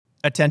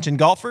Attention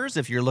golfers,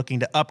 if you're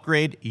looking to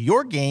upgrade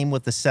your game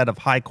with a set of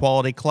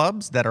high-quality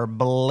clubs that are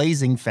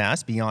blazing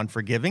fast, beyond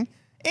forgiving,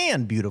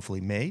 and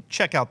beautifully made,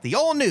 check out the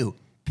all-new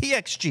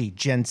PXG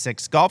Gen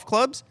 6 golf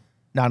clubs.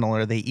 Not only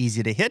are they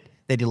easy to hit,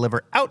 they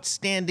deliver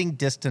outstanding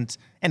distance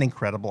and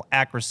incredible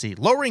accuracy,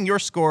 lowering your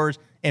scores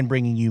and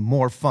bringing you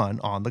more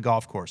fun on the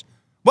golf course.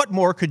 What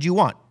more could you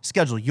want?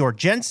 Schedule your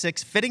Gen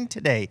 6 fitting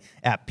today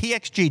at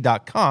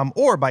pxg.com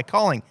or by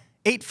calling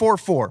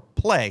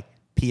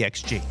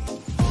 844-PLAY-PXG.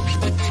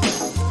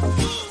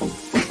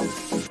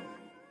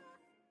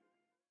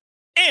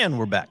 And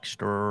we're back.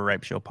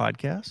 Stripe Show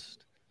podcast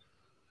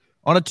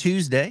on a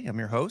Tuesday. I'm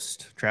your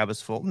host,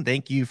 Travis Fulton.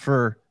 Thank you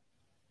for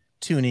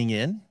tuning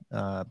in.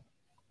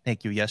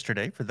 Thank you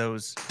yesterday for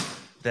those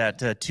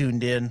that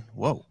tuned in.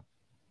 Whoa.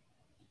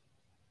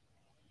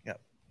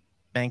 Got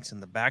Banks in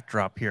the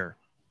backdrop here.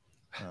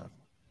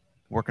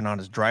 Working on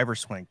his driver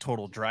swing,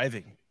 total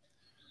driving.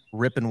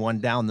 Ripping one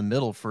down the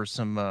middle for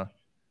some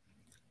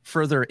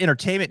further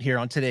entertainment here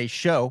on today's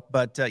show.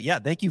 But, yeah,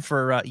 thank you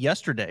for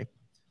yesterday.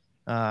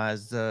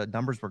 As the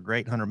numbers were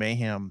great, Hunter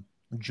Mayhem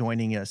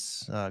joining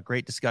us.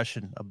 Great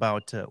discussion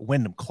about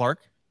Wyndham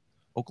Clark,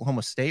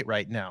 Oklahoma State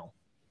right now,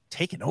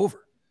 taking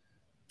over.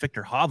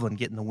 Victor Hovland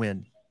getting the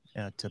win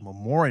at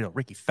Memorial.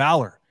 Ricky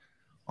Fowler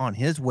on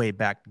his way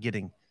back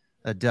getting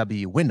a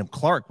W. Wyndham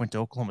Clark went to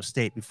Oklahoma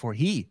State before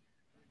he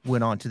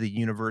went on to the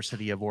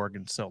University of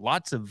Oregon. So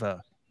lots of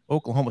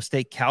Oklahoma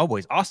State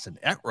Cowboys. Austin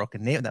Eckroat, a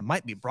name that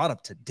might be brought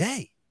up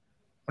today.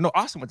 Oh, no,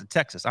 Austin went to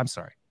Texas. I'm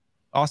sorry.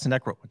 Austin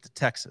Eckroat went to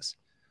Texas.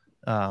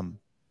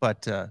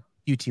 But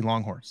UT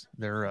Longhorns,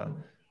 they're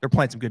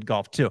playing some good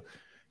golf too.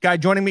 Guy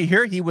joining me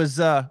here, he was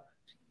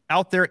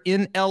out there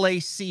in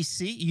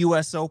LACC,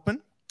 U.S.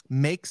 Open,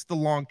 makes the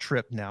long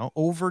trip now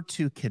over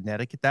to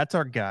Connecticut. That's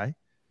our guy.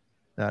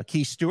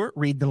 Keith Stewart,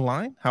 read the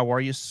line. How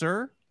are you,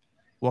 sir?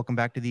 Welcome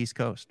back to the East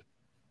Coast.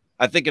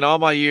 I think in all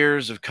my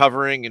years of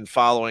covering and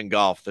following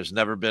golf, there's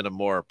never been a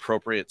more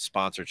appropriate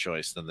sponsor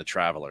choice than the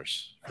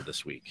Travelers for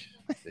this week.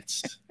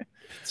 It's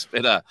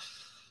been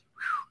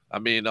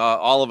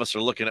all of us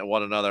are looking at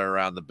one another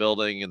around the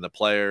building and the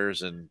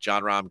players, and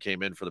John Rahm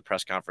came in for the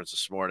press conference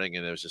this morning,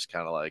 and it was just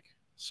kind of like,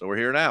 so we're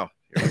here now.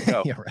 Here we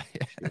go. Yeah,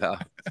 right.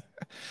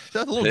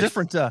 So a little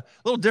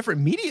different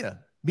media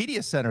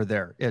center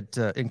there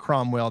in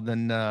Cromwell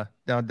than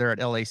down there at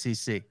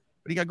LACC.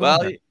 What do you got going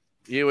on?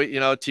 You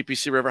know,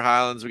 TPC River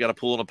Highlands, we got a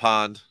pool and a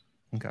pond.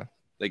 Okay.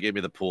 They gave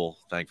me the pool,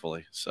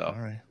 thankfully. So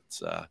all right.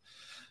 It's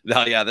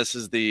this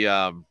is the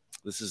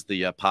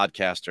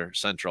podcaster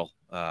central.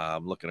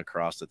 I'm looking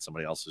across at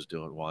somebody else who's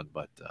doing one,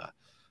 but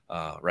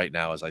right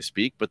now as I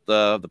speak. But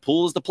the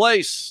pool is the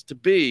place to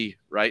be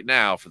right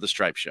now for the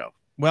Stripe Show.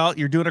 Well,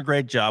 you're doing a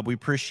great job. We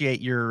appreciate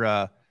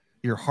your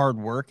hard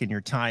work and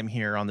your time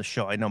here on the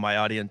show. I know my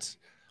audience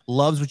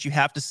loves what you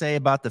have to say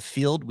about the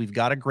field. We've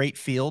got a great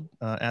field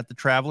at the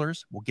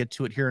Travelers. We'll get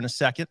to it here in a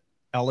second.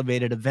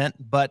 Elevated event,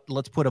 but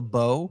let's put a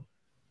bow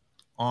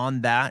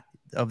on that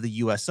of the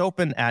U.S.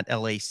 Open at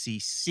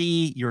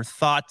LACC. Your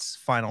thoughts,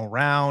 final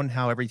round,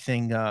 how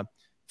everything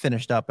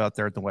finished up out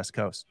there at the West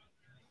Coast.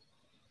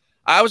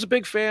 I was a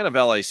big fan of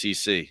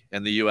LACC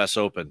and the U.S.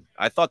 Open.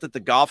 I thought that the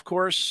golf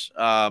course,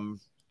 I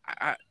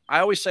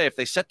always say if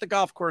they set the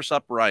golf course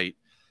up right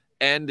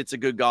and it's a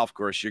good golf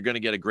course, you're going to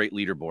get a great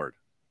leaderboard.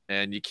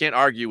 And you can't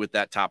argue with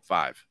that top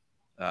five.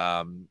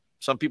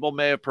 Some people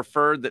may have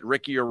preferred that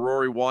Ricky or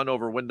Rory won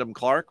over Wyndham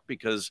Clark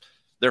because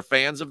they're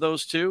fans of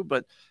those two,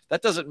 but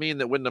that doesn't mean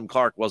that Wyndham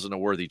Clark wasn't a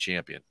worthy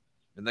champion.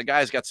 And the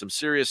guy's got some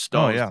serious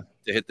stones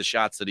to hit the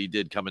shots that he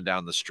did coming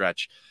down the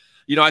stretch.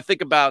 You know, I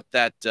think about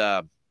that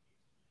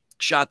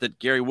shot that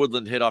Gary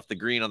Woodland hit off the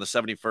green on the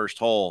 71st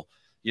hole,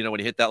 you know, when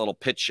he hit that little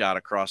pitch shot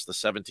across the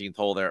 17th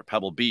hole there at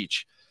Pebble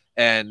Beach.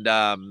 And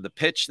the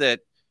pitch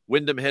that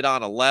Wyndham hit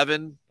on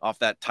 11 off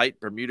that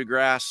tight Bermuda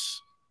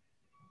grass.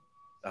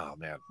 Oh,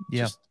 man.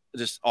 Yeah.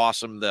 Just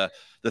awesome. The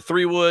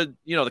 3-wood,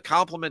 you know, the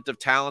complement of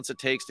talents it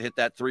takes to hit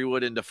that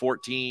 3-wood into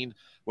 14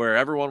 where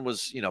everyone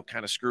was, you know,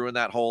 kind of screwing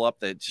that hole up.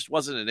 That just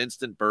wasn't an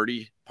instant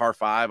birdie par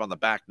 5 on the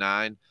back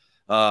 9.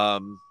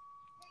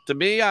 To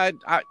me, I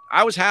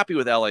was happy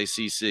with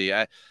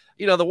LACC.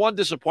 The one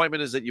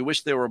disappointment is that you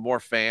wish there were more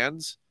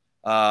fans.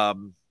 I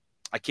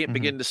can't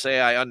begin to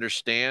say I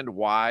understand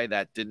why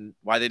they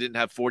didn't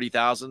have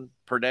 40,000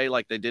 per day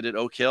like they did at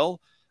Oak Hill.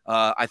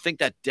 I think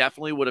that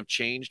definitely would have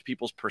changed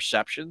people's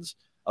perceptions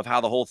of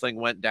how the whole thing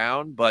went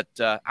down. But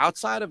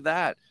outside of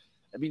that,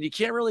 I mean, you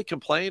can't really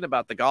complain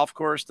about the golf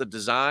course, the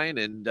design,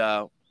 and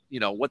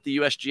what the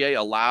USGA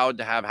allowed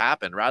to have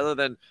happen. Rather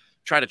than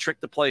try to trick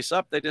the place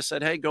up, they just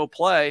said, "Hey, go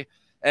play."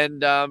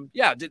 And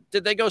did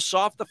they go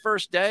soft the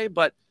first day?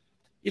 But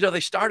they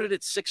started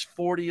at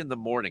 6:40 in the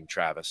morning,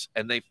 Travis,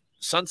 and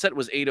sunset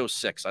was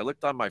 8:06. I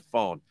looked on my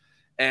phone,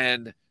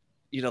 and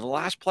the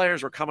last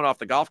players were coming off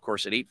the golf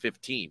course at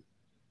 8:15.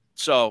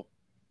 So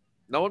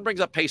no one brings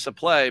up pace of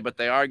play, but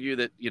they argue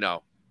that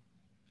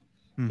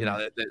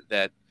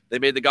that they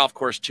made the golf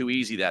course too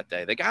easy that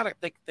day. They kind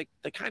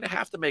of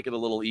have to make it a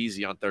little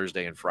easy on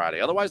Thursday and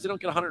Friday. Otherwise, they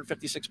don't get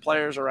 156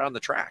 players around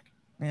the track.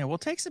 Yeah, we'll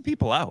take some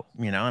people out.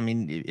 I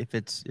mean, if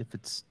it's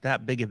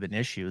that big of an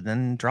issue,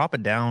 then drop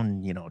it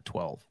down,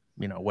 12,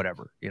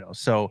 whatever,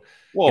 So,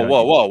 Whoa,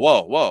 whoa, whoa,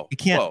 whoa, whoa, you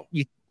can't whoa.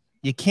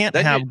 You can't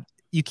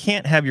you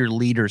can't have your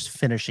leaders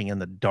finishing in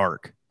the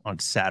dark on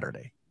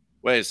Saturday.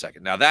 Wait a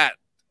second. Now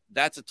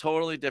that's a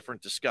totally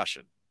different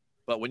discussion.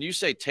 But when you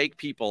say take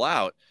people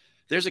out,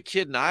 there's a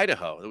kid in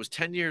Idaho that was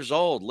 10 years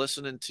old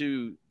listening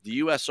to the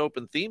U.S.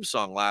 Open theme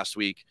song last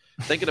week,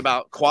 thinking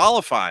about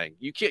qualifying.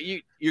 You can't.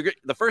 You're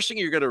the first thing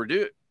you're going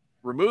to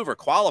remove are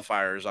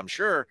qualifiers, I'm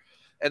sure.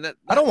 And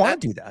I don't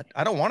want to do that.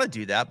 I don't want to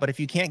do that. But if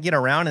you can't get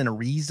around in a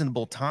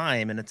reasonable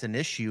time and it's an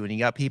issue, and you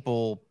got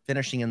people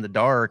finishing in the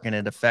dark, and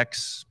it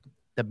affects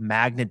the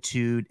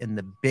magnitude and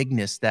the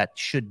bigness that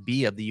should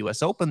be of the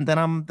U.S. Open, then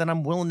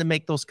I'm willing to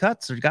make those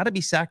cuts. There's got to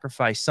be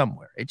sacrifice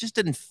somewhere. It just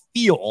didn't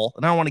feel,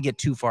 and I don't want to get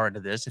too far into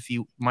this.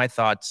 My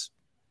thoughts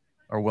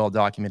are well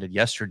documented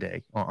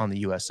yesterday on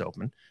the U.S.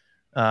 Open.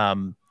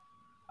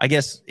 I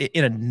guess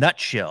in a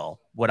nutshell,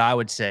 what I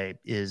would say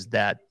is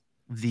that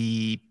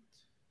the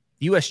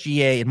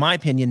USGA, in my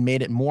opinion,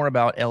 made it more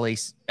about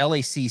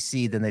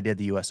LACC than they did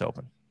the U.S.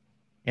 Open.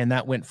 And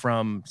that went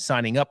from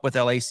signing up with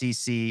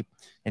LACC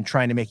and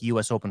trying to make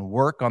U.S. Open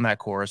work on that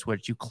course,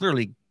 which you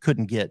clearly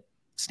couldn't get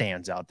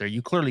stands out there.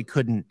 You clearly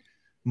couldn't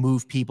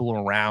move people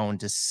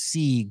around to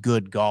see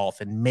good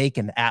golf and make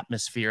an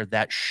atmosphere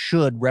that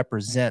should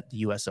represent the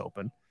U.S.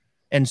 Open.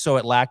 And so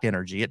it lacked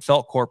energy. It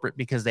felt corporate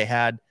because they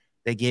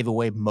gave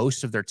away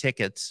most of their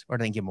tickets, or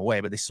they didn't give them away,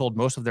 but they sold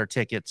most of their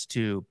tickets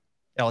to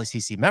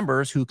LACC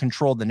members who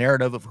controlled the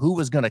narrative of who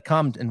was going to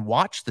come and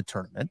watch the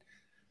tournament.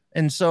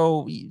 And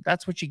so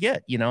that's what you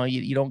get. You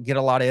don't get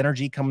a lot of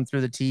energy coming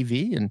through the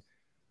TV. And,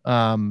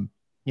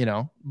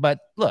 but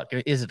look,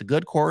 is it a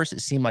good course? It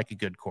seemed like a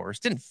good course.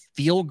 Didn't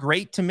feel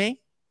great to me.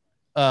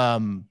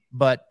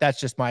 But that's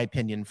just my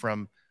opinion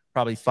from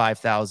probably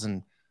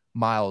 5,000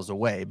 miles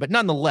away. But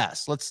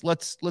nonetheless,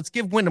 let's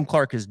give Wyndham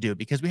Clark his due,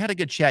 because we had a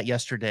good chat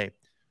yesterday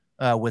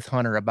with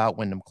Hunter about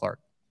Wyndham Clark.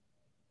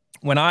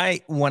 When I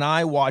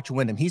watch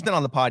Wyndham, he's been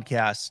on the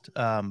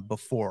podcast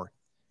before,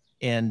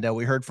 and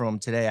we heard from him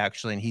today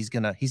actually, and he's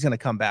gonna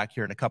come back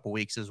here in a couple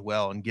weeks as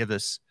well and give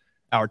us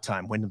our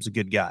time. Wyndham's a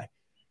good guy,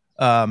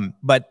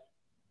 but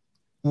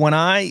when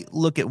I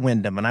look at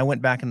Wyndham, and I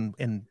went back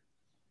and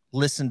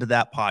listened to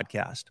that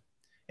podcast,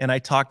 and I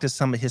talked to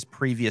some of his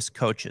previous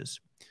coaches,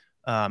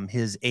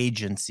 his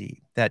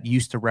agency that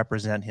used to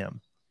represent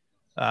him,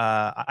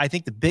 I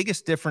think the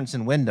biggest difference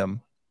in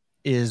Wyndham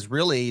is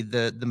really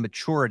the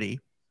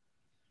maturity.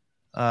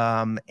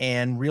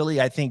 And really,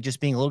 I think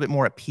just being a little bit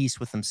more at peace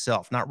with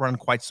himself, not running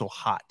quite so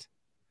hot,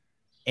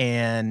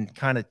 and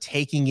kind of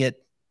taking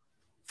it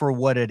for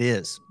what it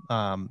is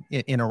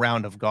in a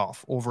round of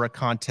golf over a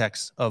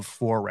context of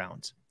 4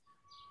 rounds.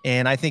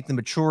 And I think the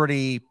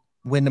maturity,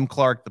 Wyndham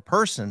Clark, the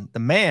person, the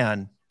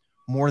man,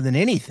 more than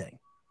anything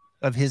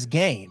of his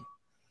game,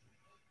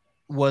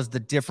 was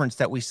the difference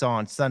that we saw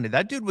on Sunday.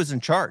 That dude was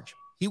in charge.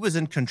 He was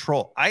in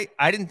control. I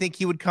didn't think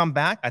he would come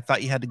back. I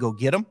thought you had to go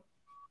get him.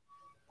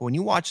 When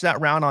you watch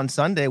that round on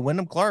Sunday,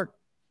 Wyndham Clark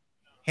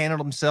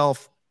handled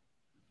himself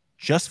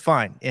just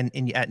fine. And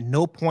at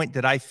no point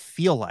did I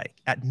feel like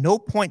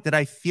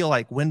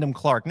Wyndham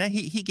Clark. Now,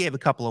 he gave a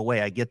couple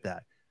away. I get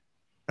that.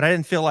 But I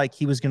didn't feel like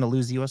he was going to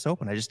lose the U.S.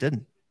 Open. I just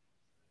didn't.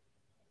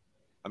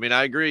 I mean,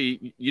 I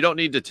agree. You don't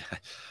need to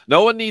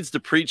no one needs to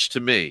preach to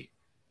me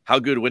how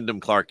good Wyndham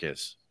Clark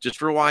is.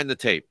 Just rewind the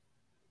tape.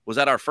 Was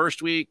that our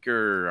first week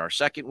or our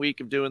second week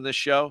of doing this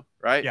show,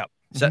 right? Yeah.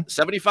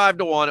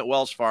 75-1 at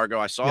Wells Fargo.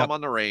 I saw him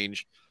on the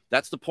range.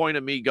 That's the point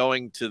of me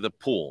going to the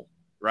pool,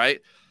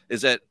 right?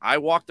 Is that I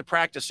walk the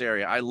practice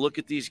area. I look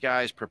at these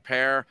guys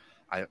prepare.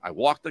 I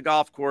walk the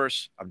golf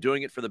course. I'm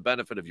doing it for the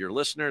benefit of your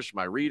listeners,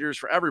 my readers,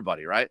 for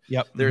everybody, right?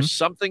 Yep. There's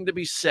something to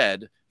be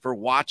said for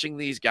watching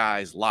these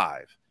guys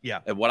live. Yeah.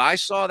 And what I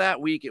saw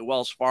that week at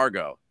Wells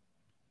Fargo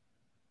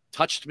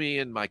touched me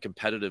in my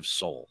competitive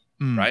soul,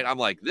 right? I'm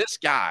like, this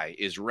guy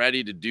is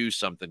ready to do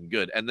something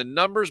good. And the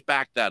numbers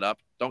back that up.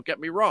 Don't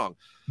get me wrong,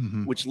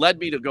 which led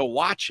me to go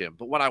watch him.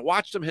 But when I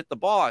watched him hit the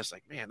ball, I was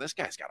like, man, this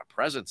guy's got a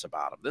presence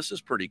about him. This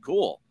is pretty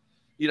cool.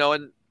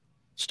 And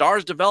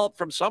stars develop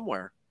from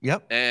somewhere.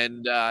 Yep.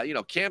 And,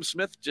 Cam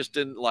Smith just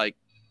didn't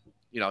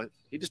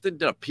he just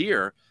didn't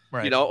appear.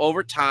 Right.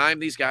 Over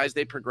time, these guys,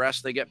 they progress,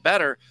 they get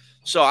better.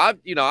 So I'm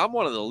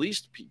one of the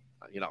least,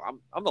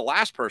 I'm the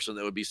last person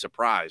that would be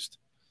surprised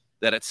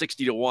that at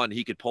 60-1,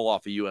 he could pull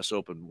off a U.S.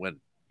 Open win.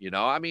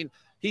 I mean,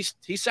 he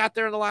sat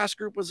there in the last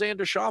group with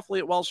Xander Schauffele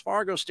at Wells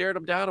Fargo, stared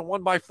him down and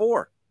won by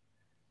 4.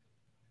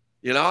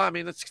 I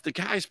mean, the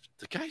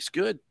guy's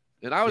good.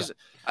 And I was,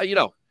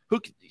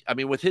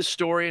 with his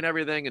story and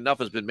everything, enough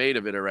has been made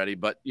of it already.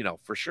 But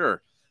for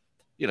sure,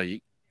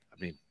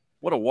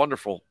 what a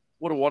wonderful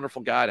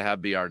guy to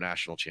have be our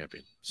national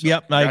champion. So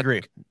yep, I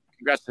agree.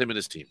 Congrats to him and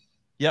his team.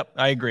 Yep,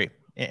 I agree.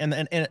 And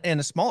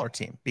a smaller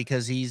team,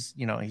 because he's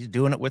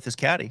doing it with his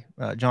caddy,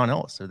 John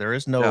Ellis. So there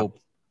is no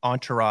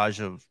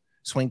entourage of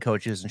swing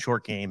coaches and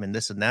short game and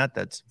this and that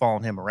that's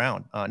following him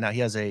around. Now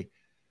he has a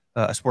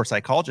a sports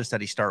psychologist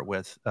that he started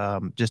with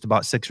just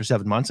about 6 or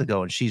 7 months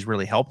ago, and she's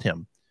really helped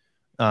him.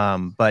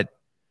 But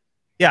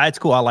yeah, it's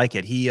cool. I like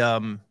it. He, he's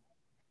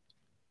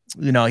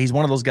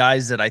one of those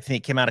guys that I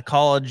think came out of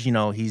college. He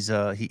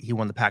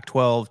won the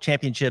Pac-12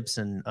 championships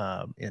in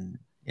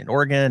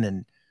Oregon,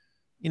 and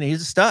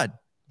he's a stud.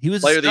 He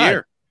was player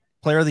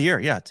of the year.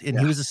 Yeah, and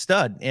he was a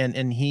stud,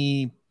 and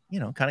he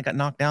kind of got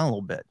knocked down a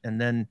little bit, and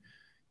then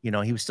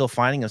he was still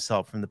finding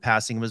himself from the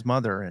passing of his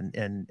mother,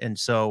 and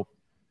so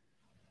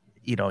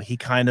he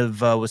kind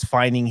of was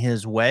finding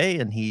his way,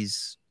 and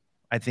he's,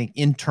 I think,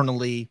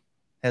 internally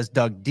has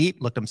dug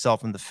deep, looked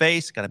himself in the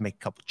face, got to make a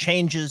couple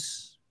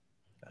changes,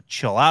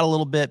 chill out a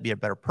little bit, be a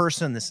better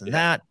person, this and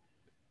that.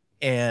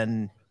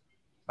 And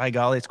by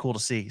golly, it's cool to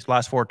see. His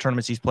last 4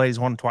 tournaments he's played, he's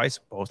won twice,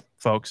 both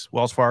folks.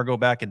 Wells Fargo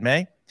back in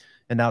May,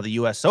 and now the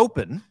U.S.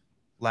 Open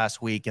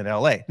last week in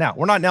L.A. Now,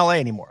 we're not in L.A.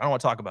 anymore. I don't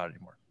want to talk about it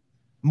anymore.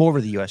 I'm over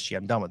the USG.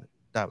 I'm done with it.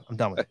 I'm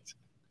done with it.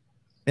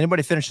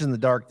 Anybody finishes in the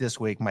dark this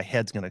week, my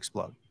head's going to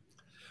explode.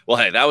 Well,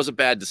 hey, that was a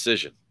bad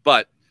decision.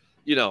 But,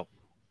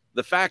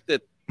 the fact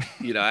that,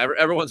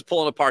 everyone's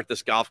pulling apart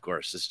this golf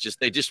course, it's just,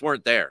 they just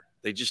weren't there.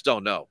 They just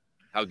don't know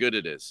how good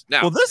it is.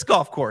 Now, well, this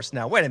golf course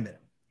now, wait a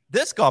minute.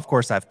 This golf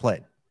course I've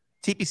played,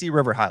 TPC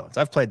River Highlands.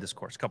 I've played this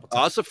course a couple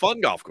times. Oh, it's a fun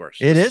golf course.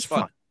 It is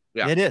fun.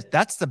 Yeah. It is.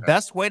 That's the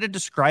best way to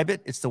describe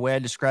it. It's the way I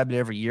describe it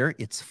every year.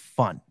 It's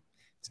fun.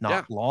 It's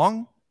not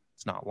long.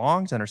 It's not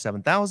long. It's under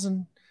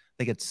 7,000. I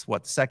think it's the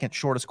second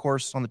shortest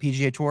course on the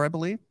PGA Tour, I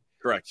believe.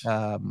 Correct.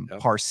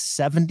 Par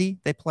 70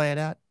 they play it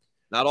at.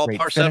 Not all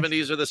par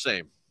 70s are the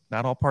same.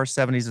 Not all par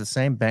 70s are the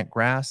same. Bent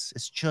grass.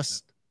 It's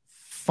just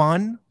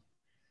fun.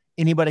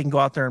 Anybody can go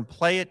out there and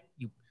play it.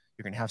 You're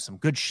going to have some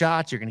good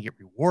shots. You're going to get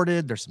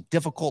rewarded. There's some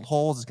difficult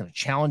holes. It's going to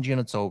challenge you in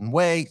its own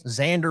way.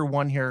 Xander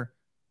won here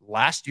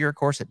last year, of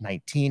course, at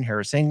 19.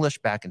 Harris English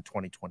back in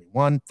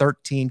 2021.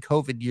 13,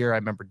 COVID year. I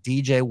remember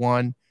DJ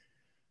won.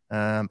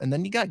 And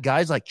then you got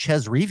guys like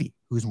Ches Reavie,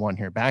 who's won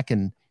here back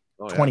in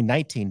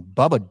 2019.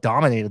 Bubba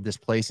dominated this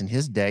place in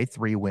his day,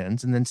 3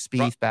 wins. And then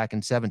Spieth back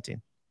in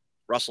 17.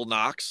 Russell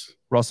Knox.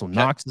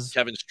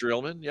 Kevin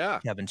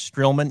Streelman. Kevin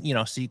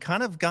Streelman. So you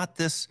kind of got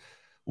this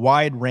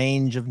wide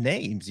range of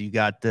names. You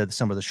got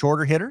some of the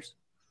shorter hitters.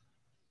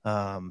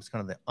 It's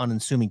kind of the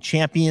unassuming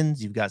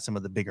champions. You've got some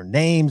of the bigger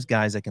names,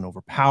 guys that can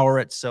overpower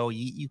it. So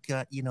you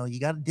got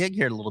to dig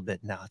here a little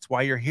bit now. That's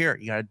why you're here.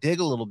 You got to dig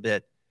a little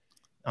bit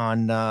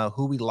on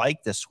who we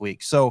like this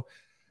week. So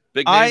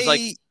big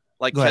names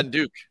like Ken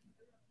Duke.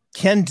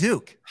 Ken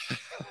Duke.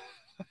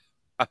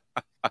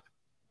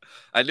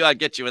 I knew I'd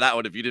get you with that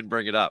one if you didn't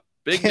bring it up.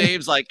 Big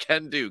names like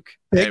Ken Duke.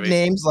 Big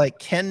names like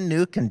Ken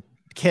Duke and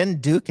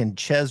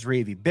Ches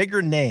Reavie.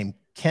 Bigger name,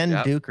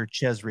 Ken Duke or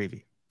Ches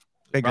Reavie.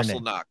 Bigger Russell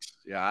name. Knox.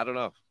 Yeah, I don't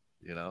know.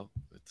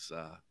 It's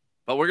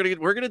but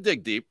we're gonna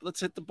dig deep. Let's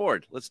hit the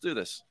board. Let's do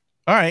this.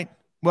 All right.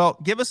 Well,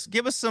 give us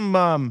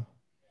some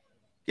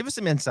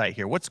insight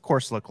here. What's the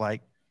course look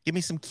like? Give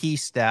me some key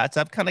stats.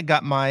 I've kind of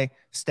got my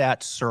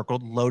stats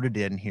circled, loaded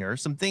in here.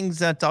 Some things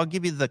that I'll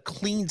give you the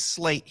clean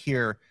slate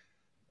here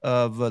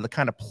of the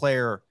kind of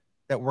player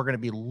that we're going to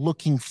be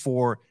looking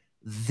for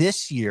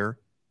this year.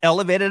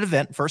 Elevated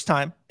event, first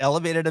time,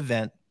 elevated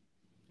event.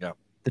 Yeah.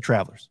 The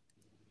Travelers.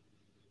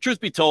 Truth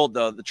be told,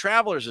 though, the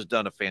Travelers has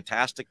done a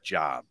fantastic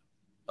job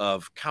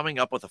of coming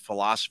up with a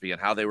philosophy on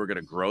how they were going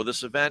to grow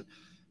this event.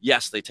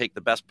 Yes, they take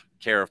the best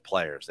care of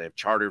players. They have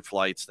chartered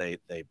flights. They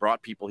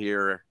brought people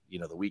here,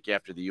 the week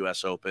after the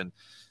U.S. Open.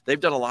 They've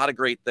done a lot of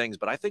great things,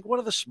 but I think one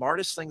of the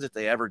smartest things that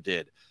they ever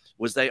did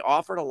was they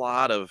offered a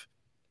lot of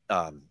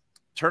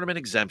tournament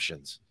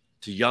exemptions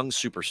to young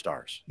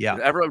superstars. Yeah.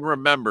 Everyone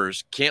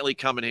remembers Cantley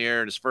coming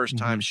here and his first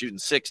time shooting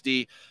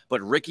 60,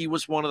 but Ricky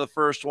was one of the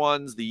first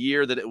ones the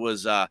year that it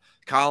was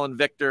Colin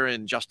Victor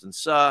and Justin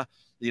Suh.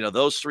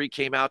 Those 3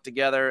 came out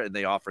together and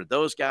they offered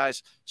those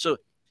guys. So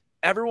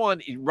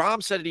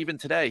Rahm said it even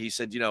today. He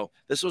said,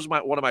 this was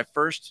one of my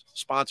first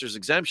sponsors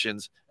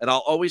exemptions, and I'll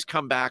always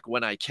come back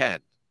when I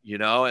can,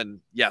 and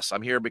yes,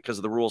 I'm here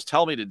because the rules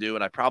tell me to do,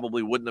 and I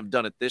probably wouldn't have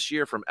done it this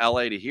year from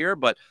LA to here,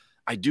 but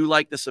I do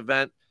like this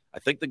event. I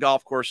think the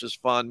golf course is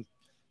fun.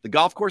 The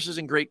golf course is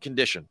in great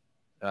condition.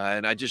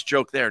 And I just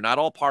joked there, not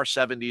all par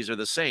 70s are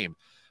the same.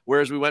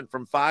 Whereas we went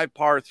from 5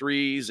 par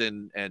 3s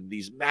and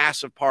these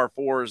massive par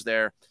 4s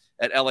there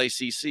at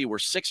LACC, we're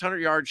 600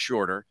 yards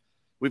shorter.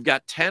 We've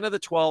got 10 of the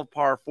 12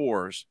 par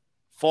 4s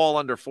fall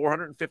under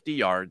 450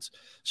 yards.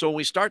 So when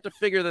we start to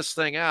figure this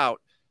thing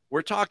out,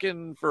 we're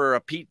talking for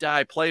a Pete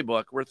Dye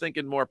playbook. We're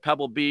thinking more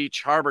Pebble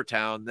Beach, Harbor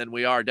Town than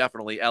we are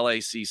definitely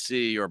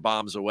LACC or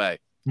Bombs Away.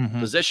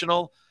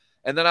 Positional.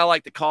 And then I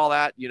like to call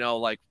that,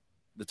 like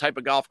the type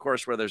of golf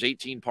course where there's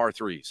 18 par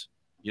 3s.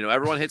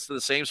 Everyone hits to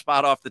the same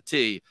spot off the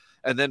tee.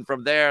 And then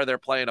from there, they're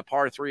playing a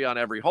par 3 on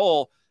every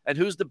hole. And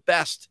who's the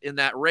best in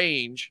that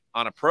range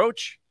on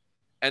approach?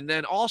 And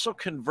then also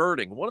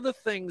converting. One of the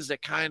things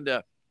that kind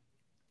of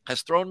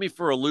has thrown me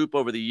for a loop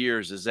over the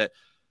years is that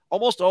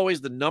almost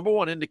always the number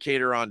one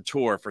indicator on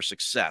tour for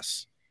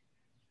success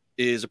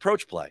is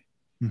approach play.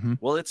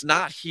 Well, it's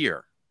not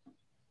here.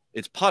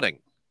 It's putting.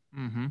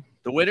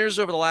 The winners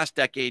over the last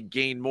decade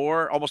gain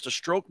more, almost a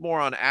stroke more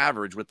on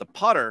average with the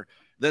putter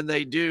than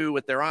they do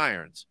with their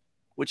irons,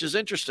 which is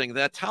interesting.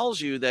 That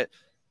tells you that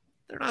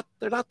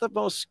they're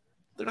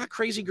not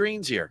crazy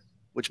greens here,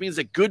 which means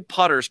that good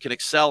putters can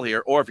excel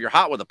here, or if you're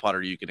hot with a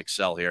putter, you can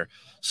excel here.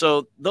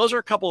 So those are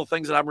a couple of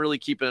things that I'm really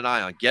keeping an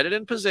eye on. Get it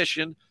in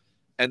position,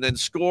 and then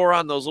score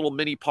on those little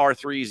mini par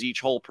threes each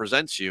hole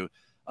presents you.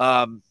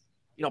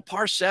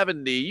 Par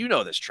 70, you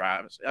know this,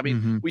 Travis. I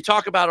mean, we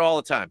talk about it all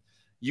the time.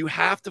 You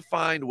have to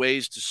find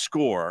ways to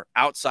score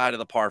outside of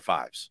the par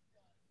fives.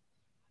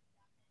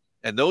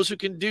 And those who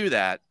can do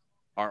that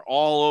are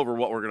all over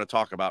what we're going to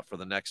talk about for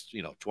the next,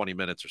 20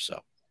 minutes or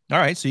so. All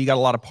right. So you got a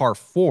lot of par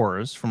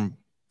fours from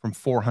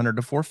 400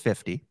 to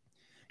 450.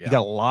 Yeah. You got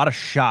a lot of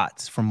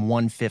shots from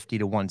 150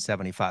 to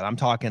 175. I'm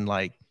talking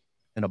like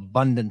an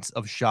abundance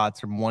of shots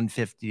from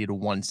 150 to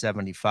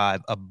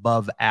 175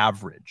 above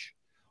average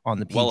on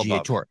the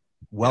PGA Tour.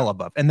 Well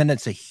above. And then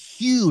it's a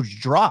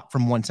huge drop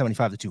from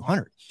 175 to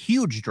 200.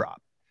 Huge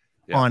drop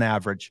on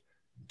average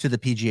to the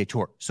PGA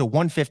Tour. So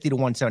 150 to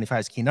 175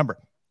 is key number.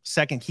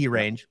 Second key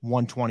range,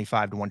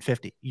 125 to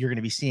 150. You're going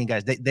to be seeing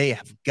guys, they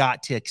have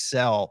got to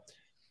excel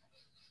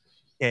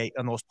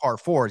on those par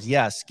fours.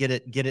 Yes, get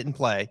it in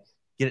play,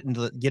 get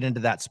into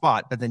that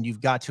spot, but then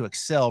you've got to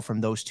excel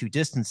from those two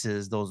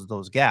distances,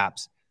 those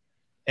gaps.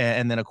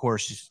 And then of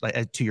course,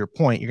 to your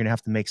point, you're going to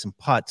have to make some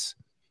putts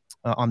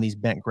on these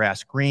bent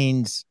grass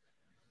greens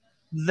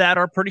that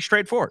are pretty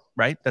straightforward,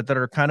 right? That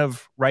are kind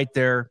of right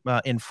there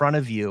in front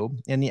of you.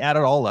 And you add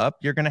it all up,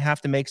 you're going to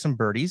have to make some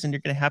birdies, and you're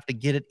going to have to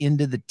get it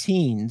into the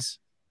teens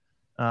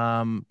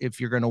if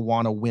you're going to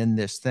want to win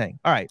this thing.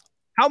 All right.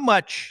 How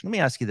much, let me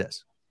ask you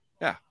this.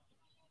 Yeah.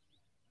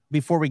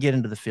 Before we get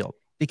into the field,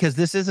 because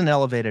this is an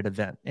elevated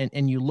event,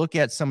 and you look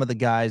at some of the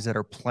guys that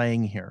are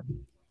playing here,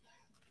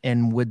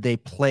 and would they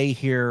play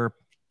here?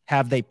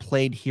 Have they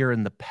played here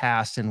in the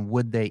past, and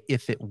would they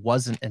if it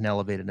wasn't an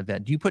elevated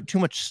event? Do you put too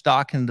much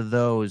stock into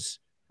those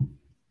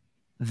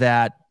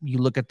that you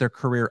look at their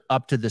career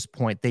up to this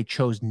point, they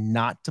chose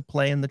not to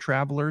play in the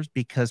Travelers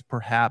because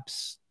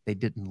perhaps they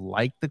didn't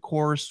like the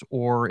course,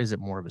 or is it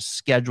more of a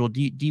schedule?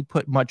 Do you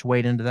put much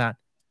weight into that?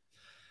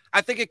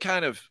 I think we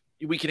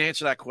can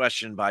answer that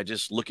question by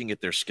just looking at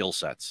their skill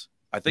sets.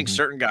 I think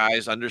certain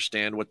guys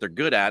understand what they're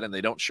good at, and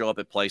they don't show up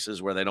at places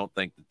where they don't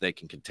think that they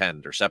can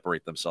contend or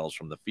separate themselves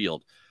from the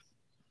field.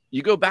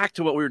 You go back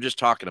to what we were just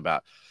talking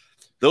about,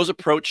 those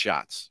approach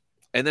shots.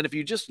 And then if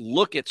you just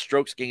look at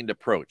strokes gained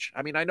approach,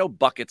 I mean, I know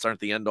buckets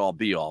aren't the end all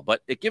be all,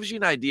 but it gives you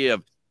an idea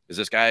of, is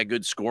this guy a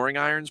good scoring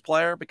irons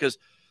player? Because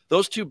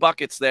those two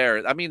buckets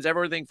there, that means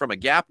everything from a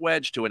gap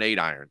wedge to an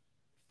 8-iron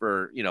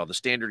for, the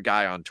standard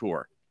guy on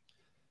tour.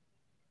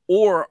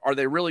 Or are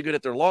they really good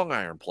at their long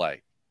iron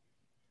play?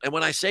 And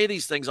when I say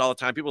these things all the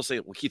time, people say,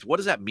 well, Keith, what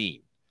does that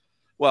mean?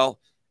 Well,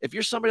 if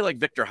you're somebody like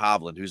Victor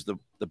Hovland, who's the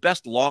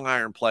best long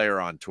iron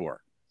player on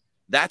tour,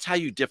 that's how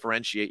you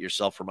differentiate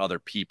yourself from other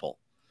people.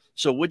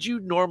 So would you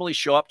normally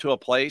show up to a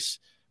place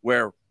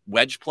where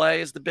wedge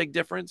play is the big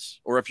difference?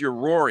 Or if you're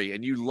Rory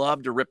and you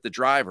love to rip the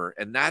driver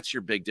and that's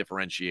your big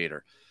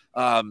differentiator?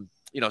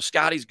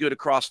 Scotty's good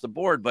across the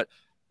board, but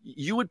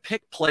you would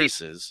pick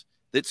places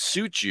that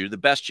suit you the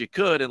best you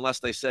could, unless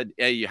they said,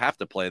 A, you have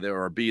to play there,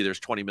 or B, there's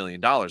 $20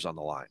 million on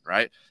the line,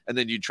 right? And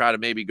then you try to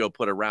maybe go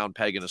put a round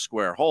peg in a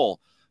square hole.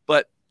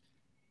 But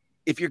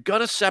if you're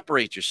going to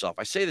separate yourself,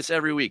 I say this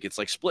every week, it's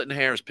like splitting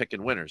hairs,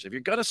 picking winners. If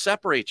you're going to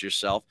separate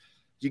yourself,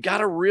 you got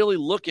to really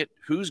look at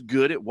who's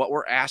good at what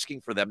we're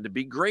asking for them to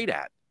be great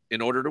at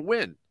in order to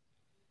win.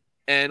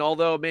 And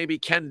although maybe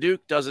Ken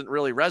Duke doesn't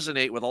really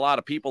resonate with a lot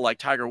of people like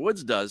Tiger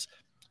Woods does,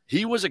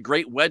 he was a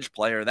great wedge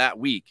player that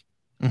week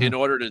in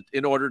order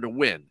to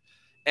win.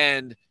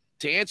 And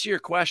to answer your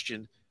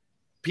question,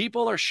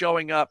 people are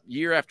showing up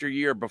year after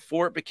year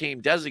before it became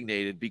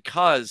designated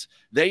because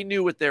they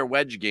knew with their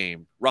wedge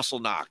game, Russell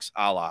Knox,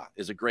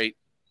 is a great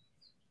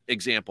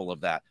example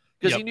of that,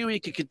 because he knew he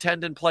could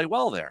contend and play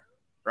well there,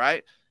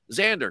 right?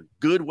 Xander,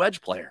 good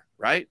wedge player,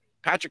 right?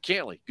 Patrick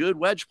Cantlay, good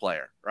wedge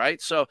player,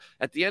 right? So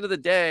at the end of the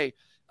day,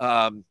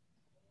 I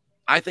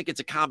think it's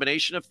a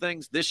combination of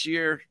things. This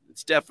year,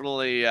 it's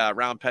definitely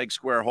round peg,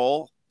 square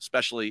hole,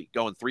 especially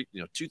going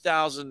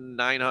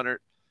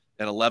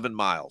 2,911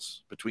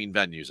 miles between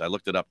venues. I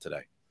looked it up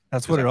today.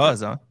 That's what it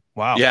was, huh?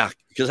 Wow. Yeah,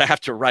 because I have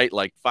to write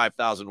like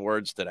 5,000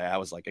 words today. I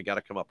was like, I got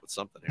to come up with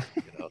something here,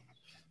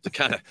 to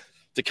kind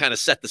of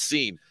set the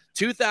scene.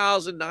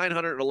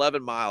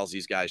 2,911 miles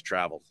these guys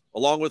traveled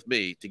along with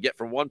me to get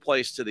from one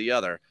place to the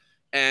other,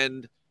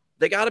 and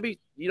they got to be,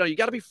 you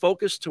got to be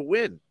focused to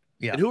win.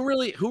 Yeah. And who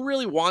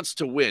really wants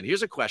to win?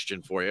 Here's a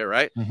question for you,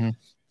 right?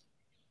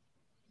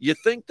 You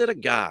think that a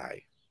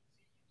guy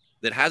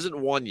that hasn't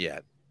won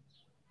yet,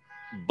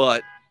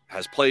 but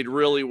has played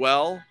really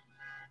well,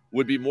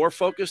 would be more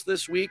focused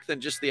this week than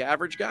just the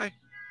average guy?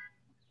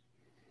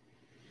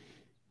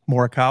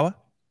 Morikawa?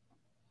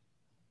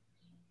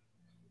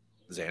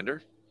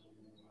 Xander?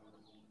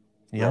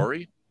 Yeah.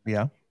 Rory?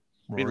 Yeah.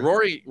 I mean,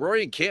 Rory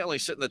and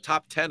Cantlay sit in the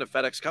top 10 of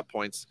FedEx Cup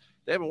points.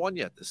 They haven't won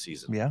yet this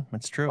season. Yeah,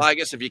 that's true. Well, I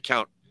guess if you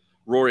count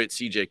Rory at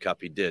CJ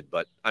Cup, he did.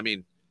 But, I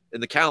mean,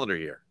 in the calendar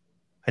year.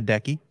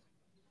 Hideki.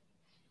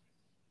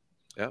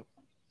 Yeah.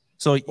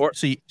 So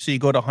you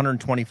go to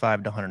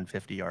 125 to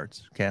 150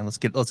 yards. Okay, let's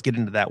get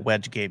into that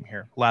wedge game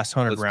here. Last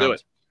 100 Let's rounds. do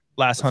it.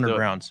 Last 100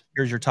 rounds.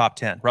 Here's your top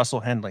 10. Russell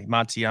Henley,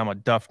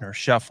 Matsuyama, Duffner,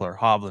 Scheffler,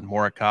 Hovland,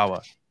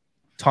 Morikawa,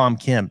 Tom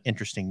Kim,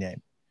 interesting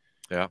name.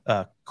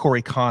 Yeah.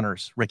 Corey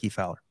Connors, Ricky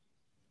Fowler.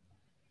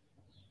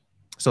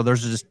 So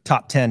those are just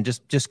top 10,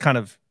 just kind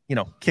of,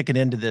 kicking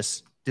into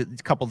this, a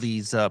couple of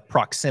these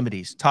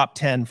proximities. Top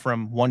 10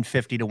 from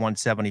 150 to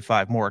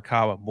 175.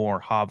 Morikawa, Moore,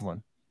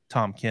 Hovland,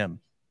 Tom Kim,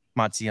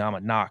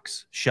 Matsuyama,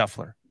 Knox,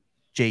 Scheffler,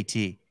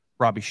 JT,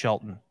 Robbie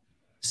Shelton,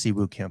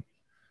 Siwoo Kim.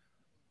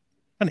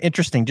 Kind of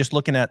interesting, just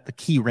looking at the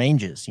key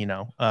ranges,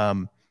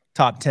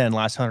 top 10,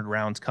 last 100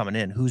 rounds coming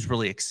in. Who's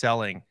really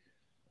excelling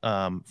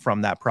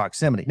from that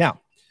proximity? Now,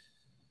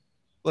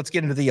 let's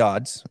get into the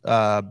odds.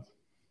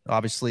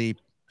 Obviously,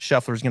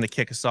 Scheffler's going to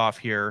kick us off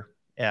here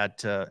at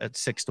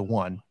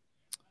 6-1.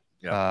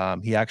 Yeah.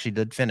 He actually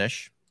did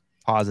finish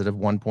positive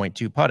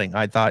 1.2 putting.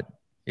 I thought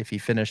if he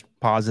finished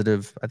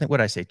positive, I think,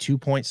 what I say, 2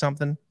 point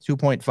something,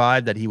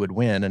 2.5, that he would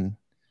win. And,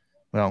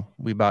 well,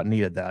 we about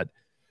needed that.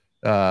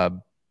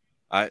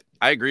 I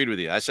agreed with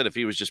you. I said if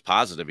he was just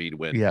positive, he'd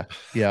win. Yeah.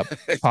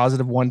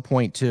 Positive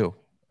 1.2.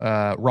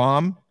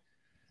 Rahm,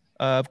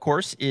 of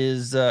course,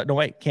 is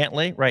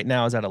Cantlay right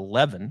now is at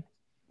 11.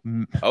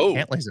 Oh,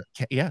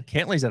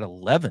 Cantley's at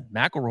 11.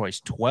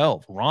 McIlroy's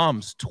 12.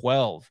 Rahm's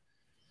 12.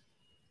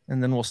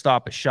 And then we'll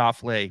stop at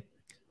Schauffele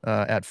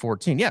at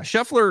 14. Yeah,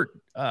 Scheffler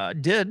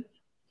did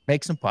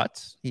make some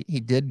putts. He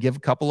did give a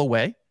couple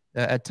away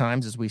at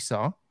times, as we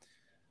saw.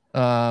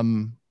 I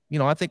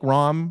think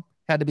Rahm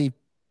had to be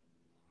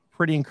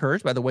pretty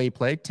encouraged by the way he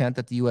played. 10th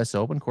at the U.S.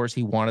 Open. Of course,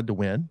 he wanted to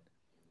win,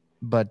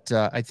 but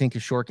I think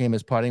his short game,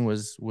 his putting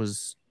was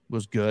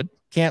good.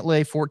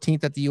 Cantlay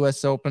 14th at the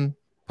U.S. Open,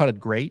 putted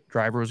great.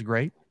 Driver was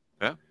great.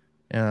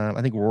 Yeah.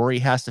 I think Rory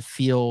has to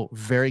feel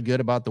very good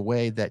about the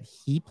way that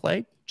he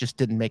played. Just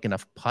didn't make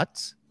enough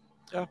putts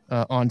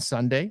on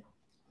Sunday.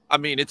 I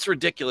mean, it's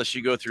ridiculous.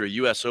 You go through a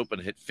U.S. Open,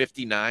 hit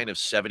 59 of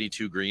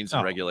 72 greens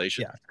in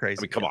regulation. Yeah, crazy.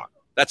 I mean, come on.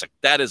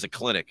 That is a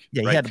clinic.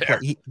 Yeah, right there.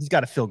 He's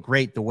got to feel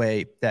great the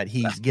way that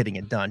he's getting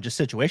it done. Just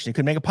situation. He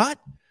couldn't make a putt.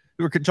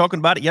 We were talking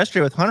about it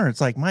yesterday with Hunter.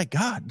 It's like, my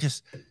God,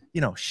 just,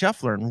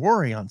 Scheffler and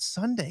Rory on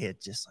Sunday.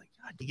 It's just like,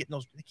 God, you get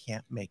those, they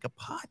can't make a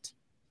putt.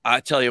 I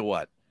tell you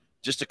what,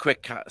 just a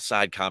quick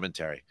side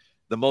commentary.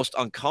 The most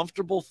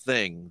uncomfortable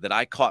thing that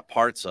I caught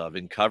parts of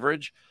in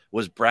coverage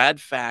was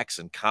Brad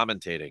Faxon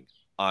commentating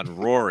on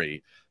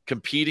Rory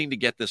competing to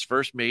get this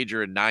first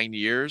major in 9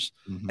 years.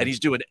 Mm-hmm. And he's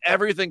doing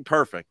everything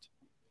perfect,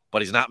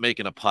 but he's not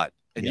making a putt.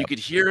 And you could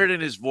hear it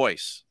in his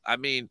voice. I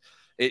mean,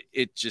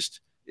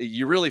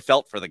 you really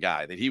felt for the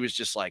guy that he was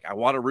just like, I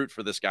want to root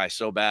for this guy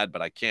so bad,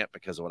 but I can't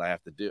because of what I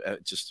have to do.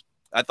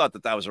 I thought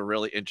that was a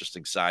really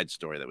interesting side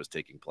story that was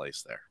taking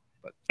place there.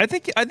 But I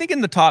think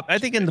in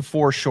the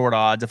 4 short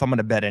odds, if I'm going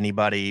to bet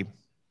anybody,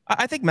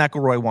 I think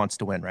McIlroy wants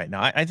to win right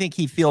now. I think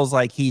he feels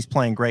like he's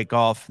playing great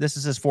golf. This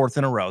is his 4th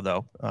in a row,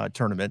 though,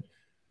 tournament.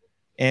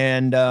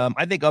 And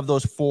I think of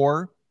those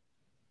 4,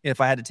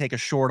 if I had to take a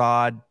short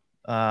odd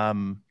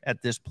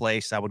at this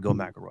place, I would go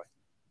McIlroy.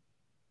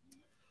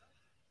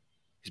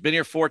 He's been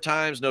here 4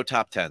 times, no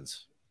top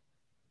 10s.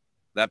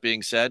 That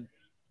being said,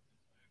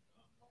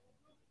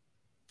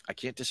 I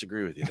can't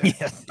disagree with you there.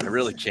 Yes. I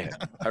really can't.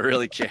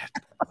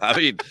 I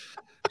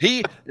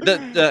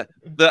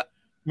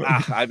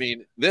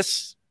mean,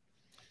 this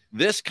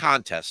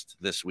contest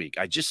this week,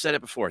 I just said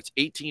it before, it's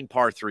 18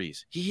 par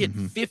 3s. He hit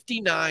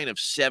 59 of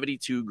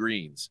 72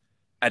 greens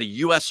at a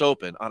U.S.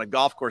 Open on a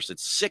golf course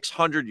that's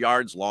 600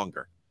 yards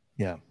longer.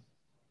 Yeah.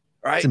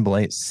 Right?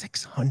 It's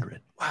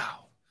 600.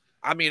 Wow.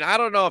 I mean, I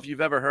don't know if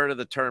you've ever heard of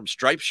the term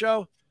stripe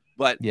show,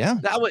 but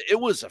it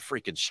was a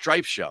freaking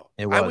stripe show.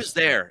 I was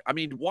there. I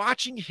mean,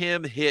 watching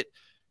him hit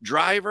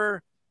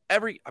driver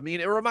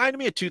it reminded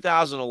me of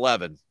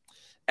 2011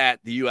 at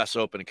the U.S.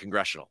 Open and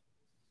Congressional.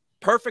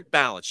 Perfect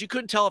balance. You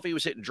couldn't tell if he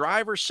was hitting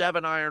driver,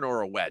 7-iron, or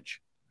a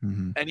wedge.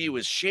 Mm-hmm. And he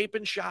was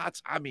shaping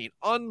shots. I mean,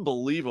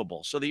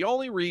 unbelievable. So the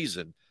only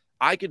reason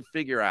I could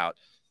figure out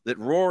that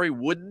Rory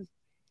wouldn't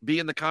be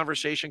in the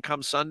conversation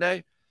come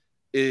Sunday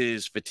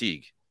is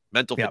fatigue,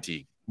 mental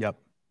fatigue. Yep.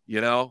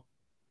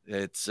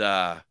 It's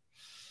that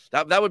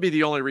would be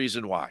the only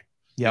reason why.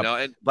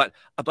 Yep. But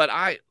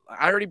I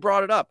already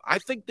brought it up. I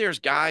think there's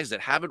guys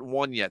that haven't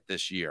won yet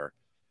this year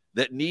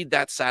that need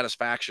that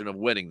satisfaction of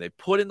winning. They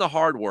put in the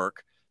hard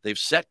work, they've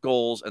set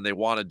goals, and they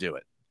want to do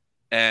it.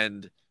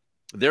 And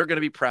they're going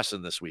to be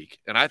pressing this week.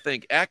 And I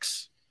think I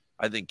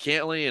think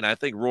Cantlay, and I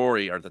think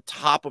Rory are the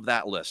top of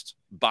that list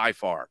by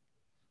far.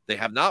 They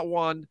have not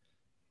won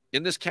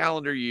in this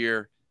calendar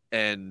year,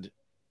 and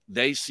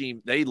they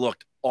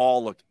looked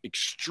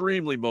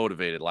extremely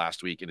motivated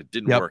last week, and it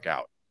didn't work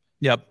out.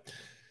 Yep.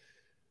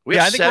 We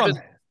have 7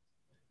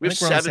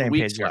 weeks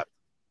left.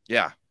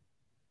 Yeah.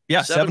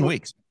 Yeah, 7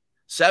 weeks.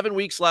 7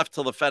 weeks left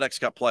till the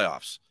FedEx Cup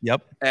playoffs.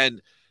 Yep.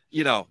 And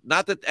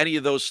not that any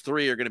of those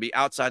three are going to be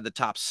outside the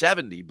top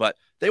 70, but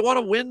they want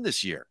to win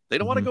this year. They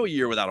don't want to go a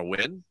year without a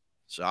win.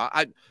 So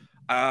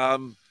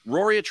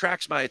Rory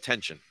attracts my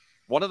attention.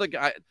 One of the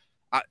guys,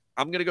 I'm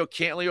going to go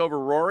Cantley over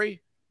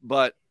Rory,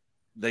 but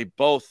they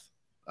both,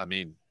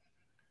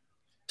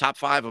 top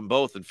 5 on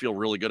both and feel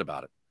really good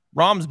about it.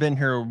 Rahm's been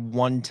here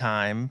one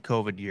time,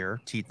 COVID year,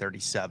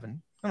 T37. I don't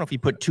know if you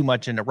put too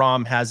much into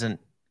Rahm. Hasn't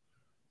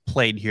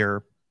played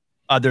here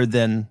other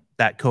than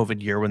that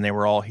COVID year when they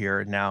were all here.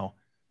 And now,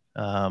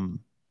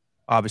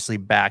 obviously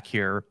back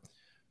here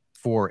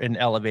for an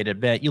elevated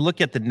bet. You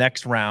look at the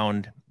next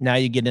round. Now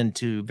you get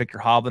into Victor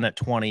Hovland at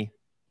 20,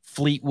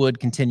 Fleetwood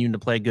continuing to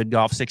play good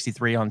golf,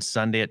 63 on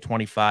Sunday at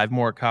 25,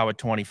 Morikawa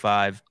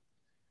 25.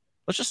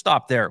 Let's just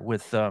stop there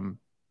with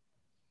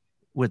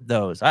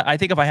those. I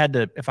think if I had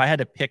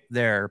to pick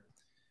there,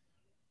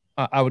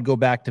 I would go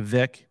back to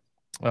Vic.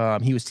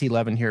 He was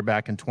T11 here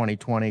back in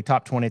 2020,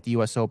 top 20 at the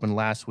U.S. Open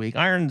last week.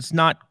 Iron's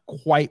not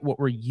quite what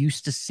we're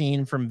used to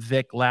seeing from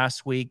Vic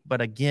last week,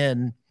 but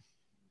again,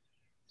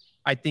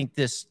 I think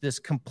this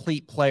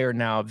complete player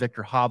now,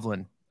 Victor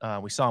Hovland,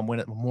 we saw him win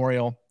at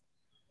Memorial,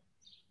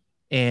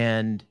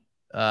 and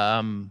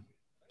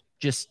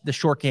just the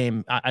short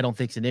game, I don't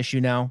think it's an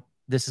issue now.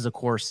 This is, of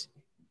course,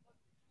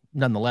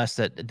 nonetheless,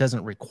 that it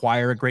doesn't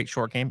require a great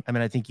short game.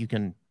 I think you're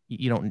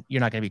not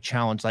going to be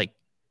challenged like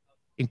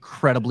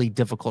incredibly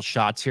difficult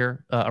shots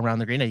here around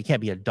the green. Now, you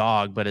can't be a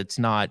dog, but it's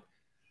not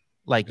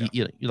like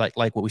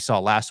like what we saw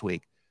last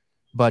week.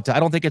 But I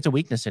don't think it's a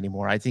weakness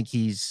anymore. I think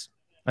he's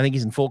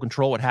in full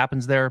control what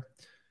happens there.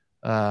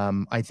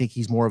 I think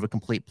he's more of a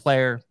complete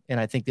player, and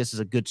I think this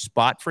is a good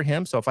spot for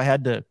him. So if I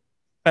had to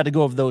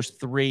go of those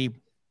three,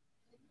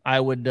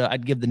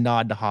 I'd give the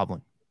nod to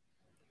Hovland.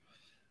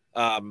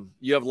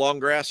 You have long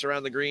grass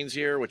around the greens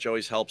here, which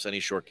always helps any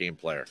short game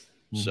player.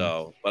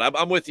 So, but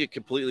I'm with you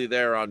completely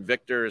there on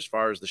Victor as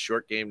far as the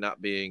short game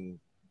not being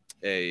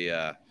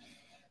an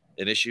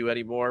issue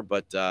anymore.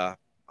 But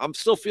I'm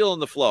still feeling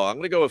the flow. I'm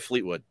going to go with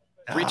Fleetwood.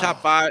 Three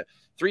top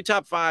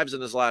fives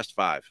in his last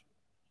 5.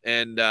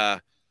 And I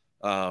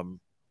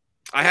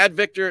had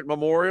Victor at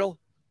Memorial.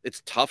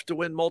 It's tough to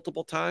win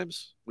multiple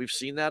times. We've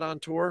seen that on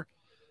tour.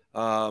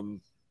 I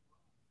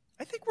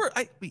think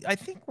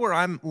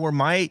where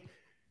my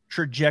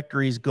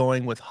trajectory is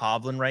going with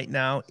Hovland right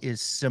now is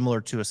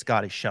similar to a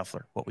Scotty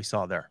Scheffler, what we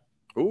saw there.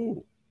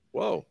 Ooh,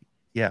 whoa.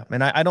 Yeah,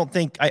 and I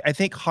think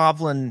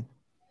Hovland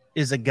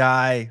is a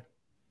guy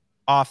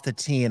off the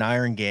tee and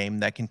iron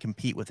game that can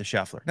compete with a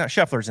Scheffler. Now,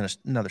 Scheffler's in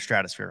another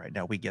stratosphere right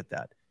now. We get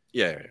that.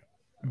 Yeah.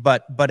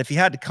 But if you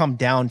had to come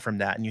down from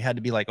that and you had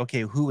to be like,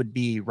 okay, who would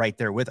be right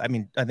there with? I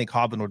think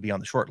Hovland would be on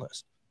the short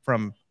list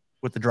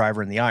with the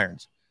driver and the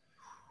irons.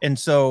 And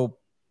so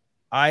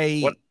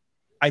I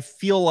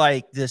feel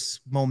like this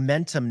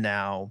momentum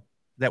now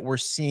that we're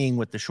seeing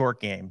with the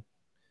short game,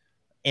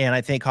 and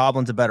I think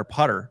Hovland's a better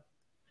putter.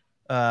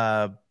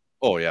 Yeah.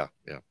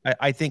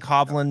 I think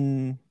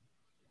Hovland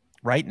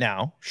right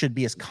now should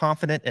be as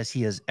confident as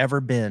he has ever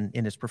been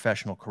in his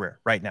professional career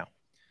right now.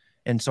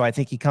 And so I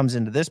think he comes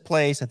into this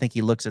place. I think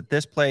he looks at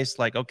this place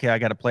like, okay, I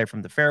got to play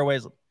from the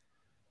fairways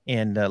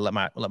and let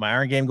my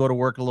iron game go to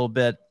work a little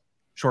bit.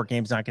 Short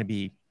game's not going to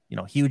be,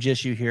 huge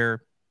issue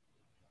here.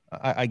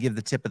 I give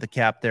the tip of the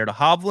cap there to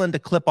Hovland to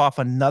clip off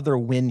another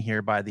win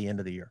here by the end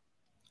of the year.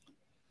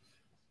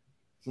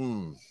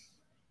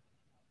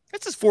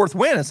 It's his 4th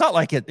win. It's not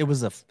like it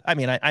was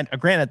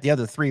granted the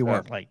other 3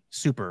 weren't like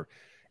super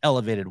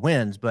elevated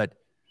wins, but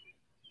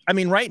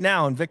right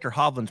now in Victor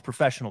Hovland's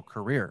professional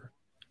career,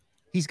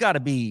 he's got to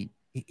be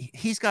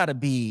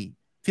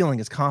feeling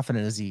as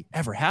confident as he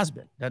ever has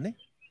been, doesn't he?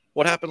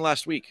 What happened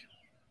last week?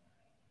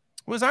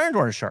 Well, his irons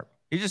weren't as sharp.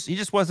 He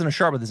just wasn't as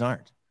sharp with his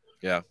irons.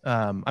 Yeah.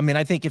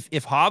 I think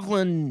if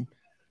Hovland,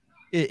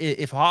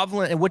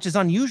 which is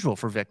unusual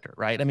for Victor,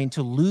 right?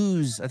 To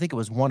lose, I think it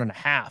was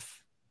 1.5.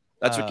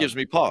 That's what gives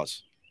me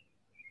pause.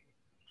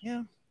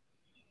 Yeah.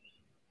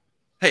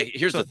 Hey,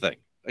 here's the thing.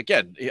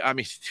 Again,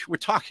 we're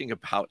talking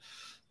about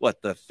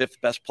the 5th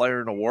best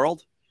player in the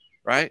world,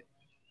 right?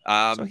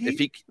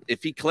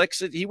 If he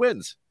clicks it, he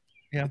wins.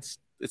 Yeah.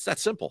 It's that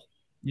simple.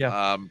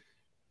 Yeah.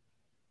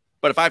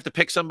 But if I have to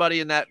pick somebody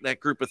in that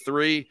group of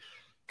 3,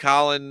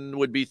 Colin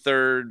would be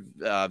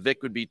 3rd,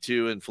 Vic would be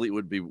 2, and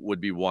Fleetwood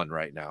would be 1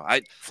 right now.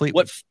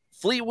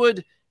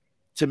 Fleetwood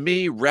to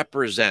me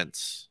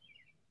represents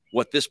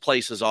what this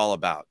place is all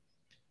about.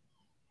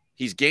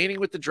 He's gaining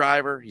with the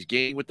driver, he's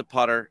gaining with the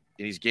putter,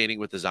 and he's gaining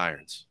with his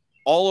irons.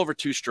 All over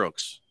 2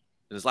 strokes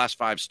in his last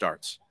 5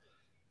 starts.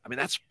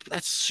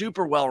 That's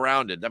super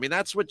well-rounded.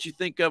 That's what you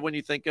think of when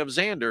you think of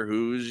Xander,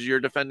 who's your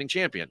defending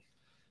champion.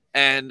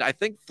 And I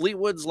think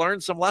Fleetwood's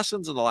learned some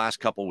lessons in the last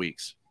couple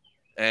weeks.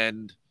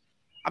 And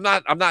I'm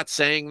not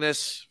saying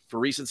this for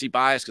recency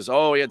bias because,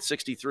 he had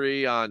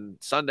 63 on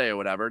Sunday or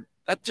whatever.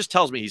 That just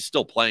tells me he's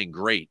still playing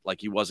great like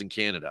he was in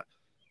Canada.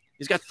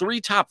 He's got 3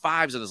 top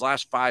 5s in his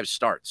last 5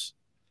 starts.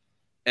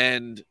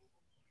 And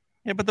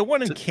yeah, but the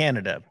one in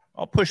Canada,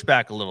 I'll push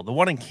back a little. The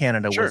one in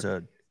Canada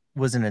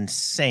was an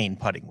insane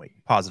putting weight,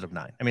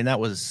 +9. That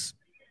was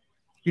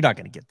You're not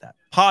going to get that.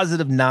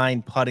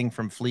 +9 putting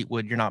from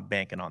Fleetwood. You're not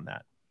banking on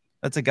that.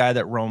 That's a guy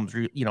that roams,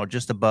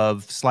 just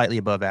above, slightly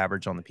above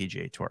average on the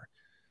PGA Tour.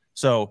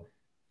 So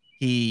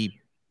he,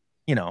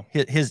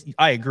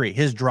 I agree.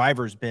 His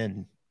driver's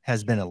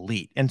has been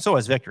elite. And so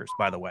has Victor's,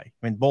 by the way.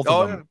 I mean, both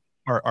of them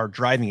are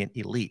driving it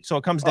elite. So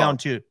it comes down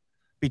to,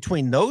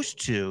 between those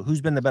two,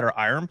 who's been the better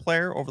iron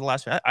player over the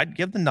last, I'd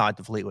give the nod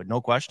to Fleetwood,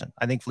 no question.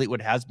 I think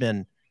Fleetwood has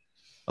been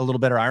a little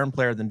better iron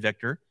player than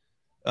Victor.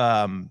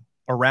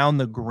 Around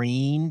the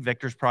green,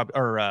 Victor's probably,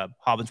 or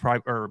Hovland's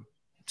probably, or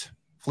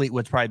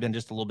Fleetwood's probably been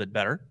just a little bit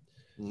better.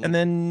 Mm-hmm. And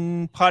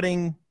then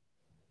putting,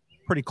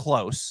 pretty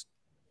close.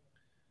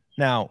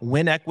 Now,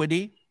 win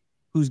equity,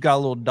 who's got a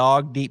little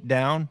dog deep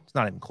down? It's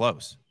not even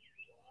close,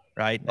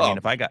 right? I mean,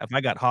 if I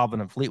got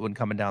Hovland and Fleetwood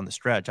coming down the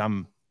stretch,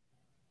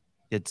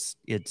 it's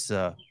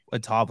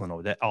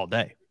Hovland all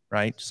day,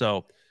 right?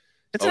 So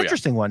it's an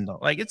interesting one though.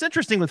 Like, it's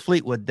interesting with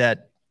Fleetwood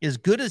that, as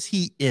good as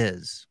he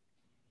is,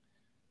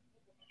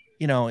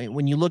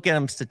 when you look at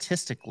him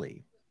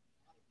statistically,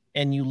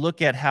 and you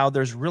look at how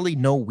there's really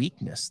no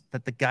weakness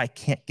that the guy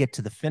can't get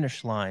to the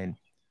finish line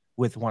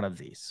with one of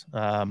these.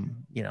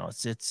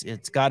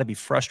 It's got to be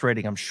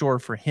frustrating, I'm sure,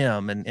 for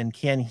him. And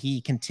can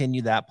he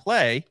continue that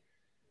play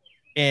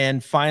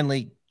and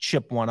finally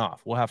chip one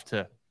off? We'll have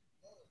to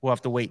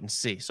wait and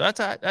see. So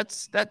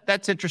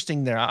that's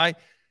interesting there.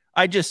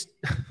 I just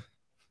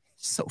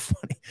so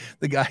funny.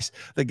 The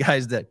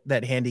guys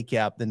that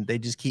handicap, and they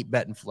just keep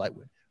betting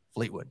Fleetwood.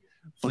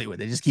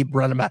 They just keep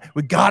running back.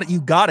 You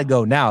got to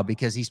go now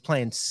because he's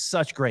playing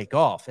such great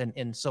golf.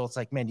 And so it's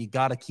like, man, you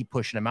got to keep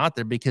pushing him out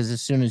there, because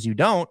as soon as you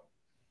don't,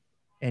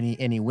 and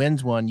he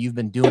wins one, you've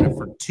been doing it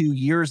for 2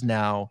 years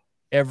now.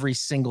 Every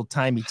single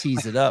time he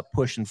tees it up,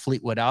 pushing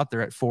Fleetwood out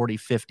there at 40,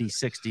 50,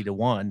 60 to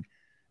 1.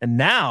 And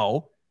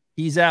now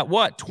he's at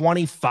what?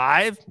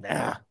 25?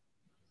 Nah.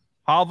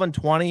 Hovland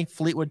 20,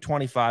 Fleetwood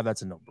 25.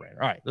 That's a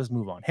no-brainer. All right, let's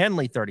move on.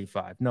 Henley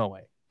 35. No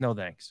way. No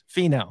thanks.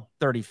 Finau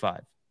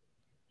 35.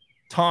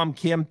 Tom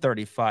Kim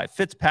 35.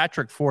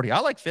 Fitzpatrick 40. I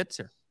like Fitz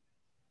here.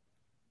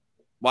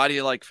 Why do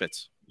you like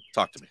Fitz?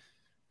 Talk to me.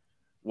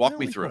 Walk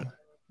me through it.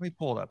 Let me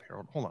pull it up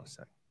here. Hold on a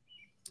sec.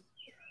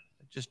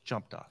 It just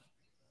jumped off.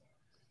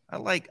 I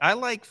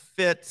like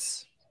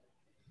Fitz.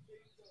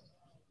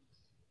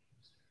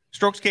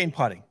 Strokes gained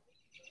putting.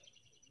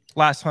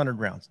 Last 100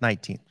 rounds,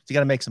 19th. So you got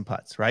to make some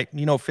putts, right?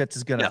 Fitz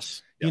is gonna.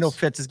 Yes.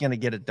 Fitz is gonna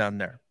get it done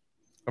there.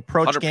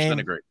 Approach game.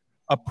 Agree.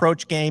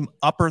 Approach game.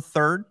 Upper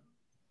third.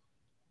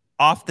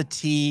 Off the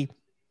tee,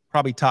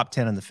 probably top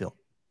 10 in the field.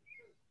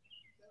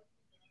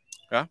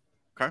 Yeah.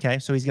 Okay.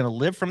 So he's going to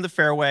live from the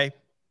fairway.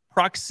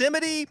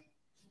 Proximity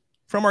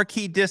from our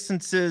key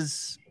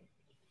distances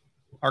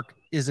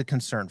is a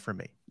concern for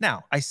me.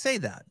 Now, I say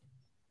that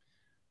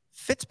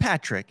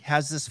Fitzpatrick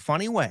has this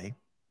funny way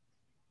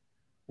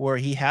where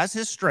he has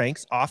his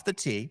strengths off the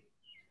tee,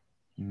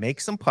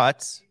 make some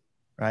putts,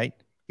 right?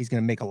 He's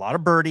going to make a lot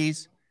of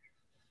birdies.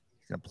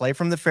 He's going to play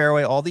from the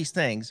fairway, all these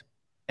things.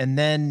 And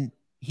then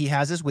he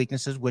has his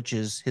weaknesses, which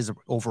is his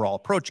overall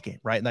approach game,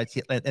 right?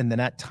 And then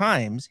at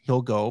times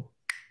he'll go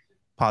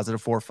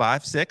 +4,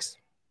 5, 6,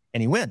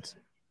 and he wins.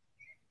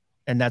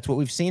 And that's what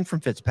we've seen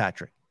from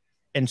Fitzpatrick.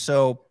 And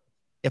so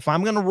if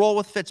I'm going to roll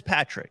with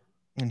Fitzpatrick,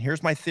 and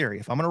here's my theory,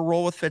 if I'm going to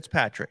roll with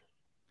Fitzpatrick,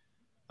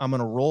 I'm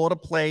going to roll at a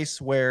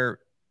place where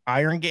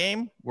iron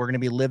game, we're going to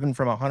be living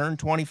from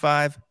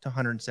 125 to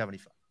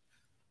 175.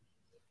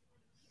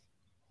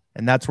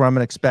 And that's where I'm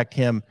going to expect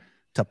him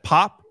to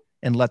pop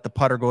and let the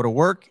putter go to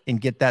work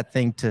and get that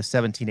thing to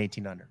 17,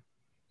 18 under.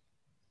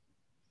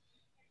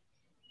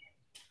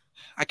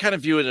 I kind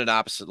of view it in an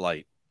opposite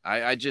light.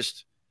 I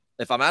just,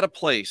 if I'm at a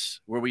place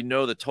where we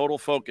know the total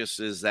focus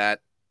is that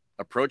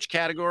approach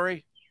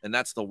category, and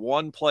that's the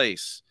one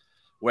place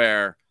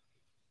where,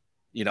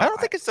 I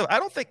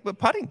don't think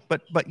putting,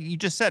 but you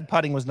just said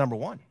putting was number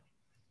one.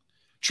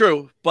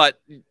 True. But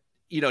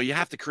you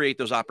have to create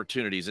those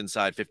opportunities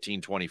inside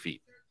 15, 20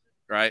 feet.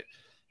 Right.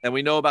 And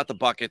we know about the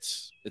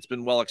buckets. It's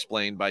been well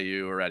explained by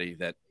you already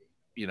that,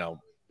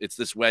 it's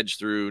this wedge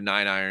through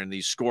 9-iron,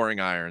 these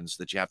scoring irons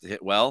that you have to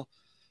hit well.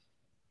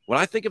 When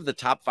I think of the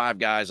top 5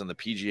 guys on the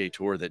PGA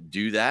Tour that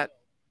do that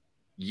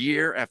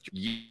year after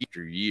year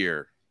after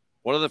year,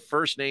 one of the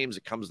first names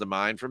that comes to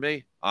mind for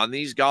me on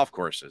these golf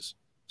courses,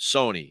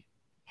 Sony,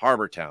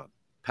 Harbor Town,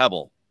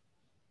 Pebble,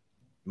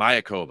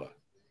 Mayakoba,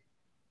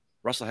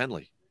 Russell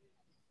Henley.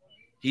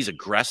 He's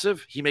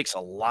aggressive. He makes a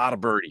lot of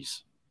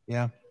birdies.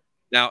 Yeah.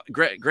 Now,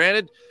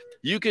 granted,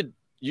 you could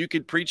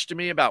preach to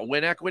me about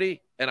win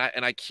equity, and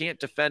I can't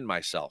defend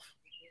myself.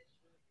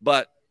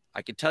 But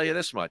I can tell you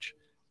this much.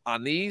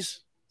 On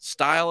these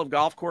style of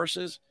golf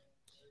courses,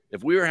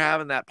 if we were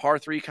having that par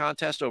 3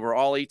 contest over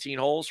all 18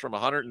 holes from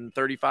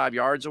 135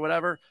 yards or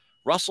whatever,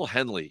 Russell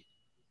Henley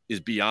is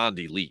beyond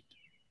elite.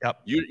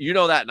 Yep. You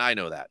know that, and I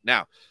know that.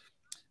 Now,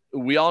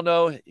 we all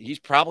know he's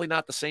probably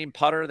not the same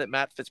putter that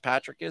Matt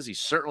Fitzpatrick is.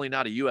 He's certainly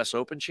not a U.S.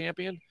 Open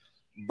champion,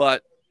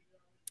 but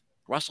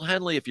Russell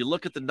Henley, if you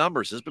look at the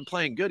numbers, has been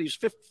playing good. He was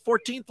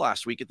 14th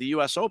last week at the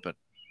U.S. Open.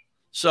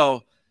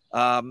 So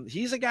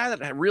he's a guy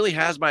that really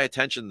has my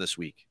attention this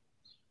week.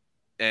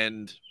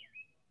 And,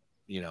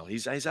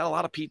 he's had a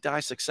lot of Pete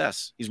Dye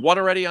success. He's won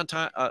already on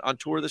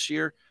tour this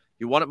year.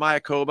 He won at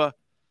Mayakoba,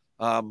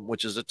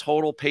 which is a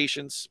total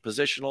patience,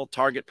 positional,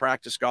 target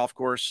practice golf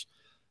course,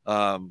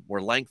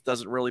 where length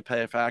doesn't really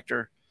play a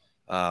factor.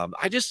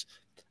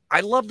 I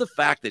love the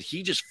fact that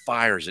he just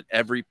fires at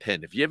every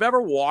pin. If you've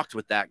ever walked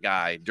with that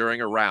guy during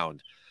a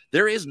round,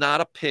 there is not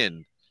a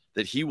pin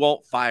that he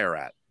won't fire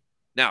at.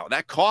 Now,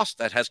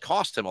 that has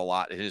cost him a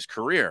lot in his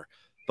career.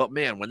 But,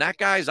 man, when that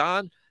guy's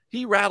on,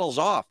 he rattles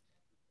off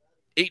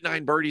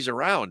 8-9 birdies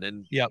around.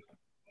 And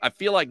I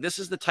feel like this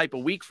is the type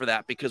of week for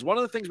that, because one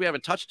of the things we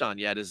haven't touched on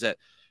yet is that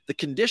the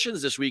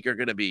conditions this week are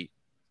going to be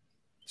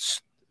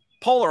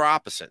polar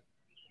opposite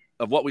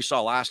of what we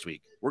saw last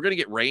week. We're going to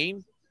get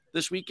rain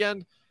this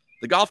weekend.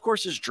 The golf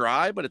course is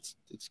dry, but it's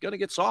going to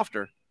get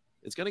softer.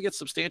 It's going to get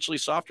substantially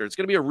softer. It's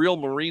going to be a real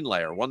marine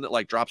layer, one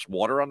that drops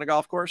water on the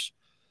golf course.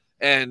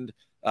 And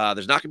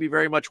there's not going to be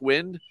very much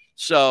wind.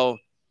 So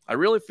I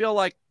really feel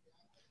like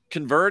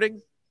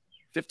converting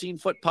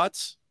 15-foot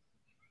putts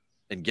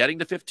and getting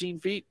to 15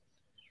 feet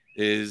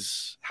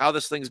is how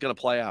this thing's going to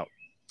play out.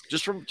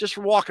 Just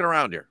from walking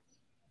around here.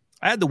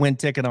 I had the win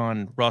ticket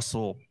on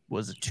Russell,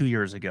 was it 2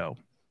 years ago,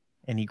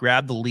 and he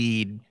grabbed the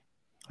lead,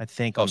 I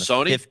think, on the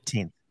Sony?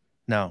 15th.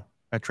 No,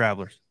 at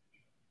Travelers.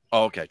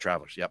 Oh, okay,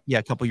 Travelers. Yep. Yeah,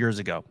 a couple years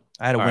ago.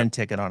 I had a win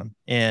ticket on him,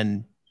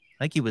 and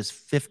I think he was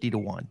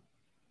 50-1.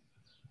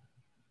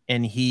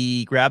 And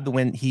he grabbed the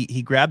win.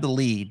 He grabbed the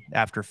lead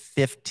after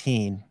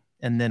 15,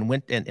 and then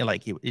went and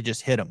it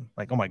just hit him.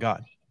 Like, oh my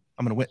God,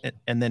 I'm gonna win.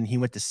 And then he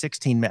went to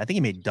 16. I think he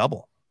made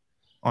double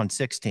on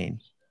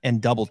 16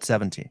 and doubled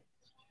 17.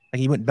 Like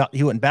he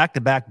went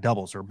back-to-back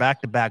doubles or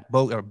back-to-back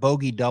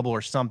bogey double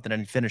or something,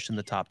 and finished in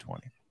the top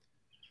 20.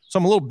 So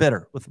I'm a little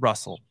bitter with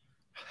Russell,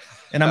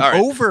 and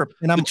I'm over.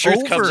 And I'm the truth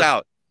over. Comes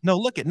out.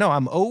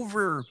 I'm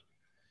over.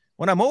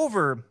 What I'm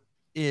over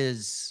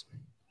is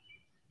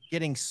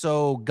getting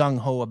so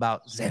gung-ho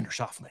about Xander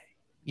Schauffele,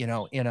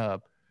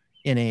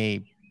 in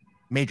a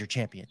major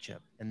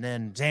championship. And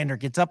then Xander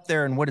gets up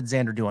there, and what did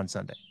Xander do on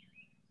Sunday?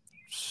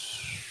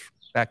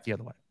 Back the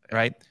other way,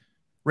 right?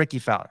 Ricky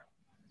Fowler.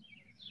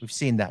 We've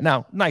seen that.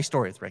 Now, nice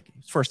story with Ricky.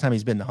 It's the first time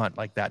he's been in the hunt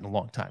like that in a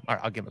long time. All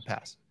right, I'll give him a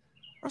pass.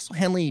 Russell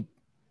Henley,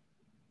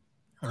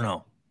 I don't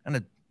know, kind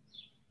of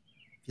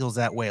feels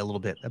that way a little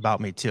bit about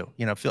me too.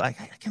 Feel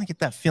like I kind of get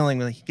that feeling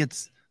when he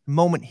gets, the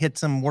moment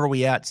hits him, where are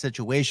we at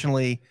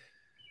situationally?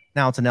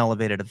 Now it's an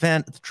elevated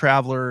event with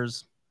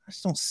Travelers. I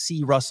just don't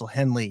see Russell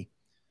Henley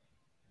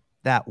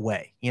that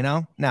way,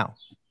 Now, a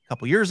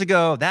couple years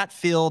ago, that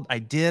field,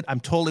 I'm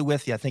totally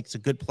with you. I think it's a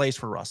good place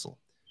for Russell.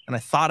 And I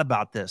thought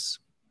about this,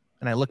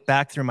 and I looked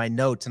back through my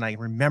notes, and I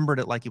remembered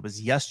it like it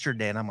was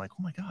yesterday. And I'm like,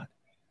 oh my God,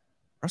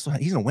 Russell,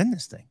 he's going to win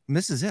this thing. And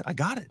this is it. I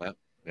got it.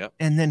 Yep.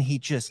 And then he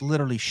just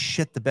literally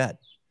shit the bed,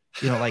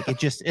 it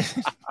just,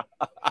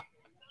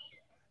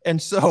 and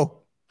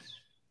so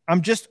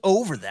I'm just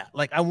over that.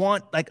 I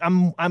want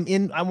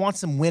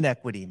some win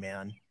equity,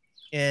 man.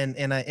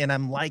 And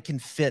I'm liking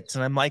Fitz,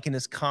 and I'm liking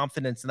his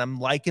confidence, and I'm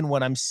liking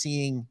what I'm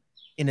seeing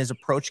in his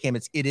approach game.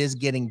 It is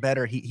getting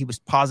better. He was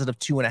positive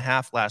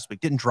 2.5 last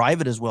week. Didn't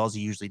drive it as well as he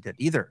usually did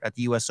either at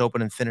the US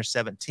Open, and finished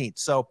 17th.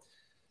 So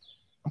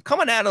I'm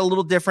coming at it a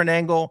little different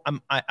angle.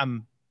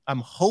 I'm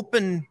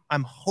hoping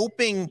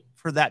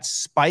for that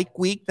spike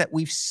week that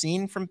we've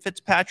seen from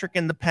Fitzpatrick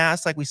in the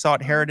past, like we saw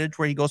at Heritage,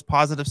 where he goes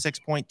positive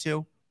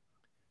 6.2,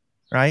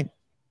 right?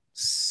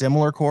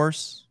 Similar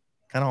course,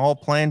 kind of all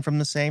playing from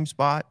the same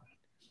spot.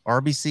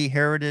 RBC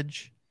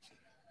Heritage.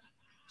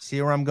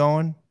 See where I'm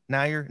going?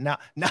 Now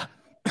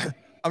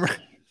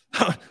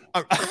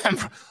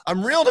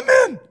I'm reeled him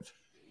in.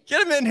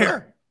 Get him in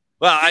here.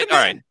 Well, all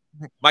right.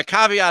 My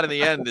caveat in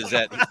the end is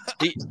that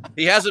he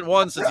hasn't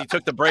won since he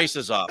took the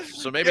braces off.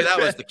 So maybe that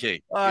was the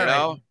key.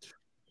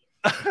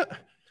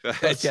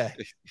 Okay.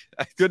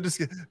 Good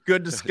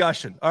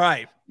discussion. All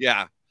right.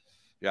 Yeah.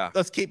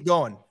 Let's keep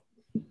going.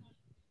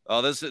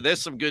 Oh,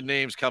 there's some good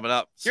names coming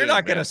up. You're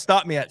not going to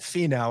stop me at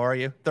Finau, are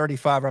you?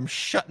 35. I'm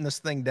shutting this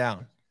thing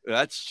down.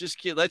 Let's just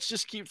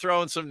keep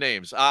throwing some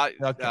names.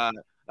 Okay.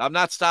 I'm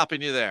not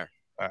stopping you there.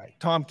 All right,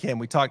 Tom Kim.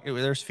 We talked.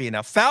 There's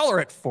Finau.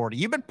 Fowler at 40.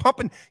 You've been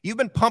pumping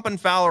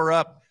Fowler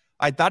up.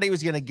 I thought he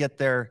was going to get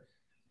there,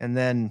 and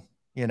then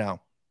the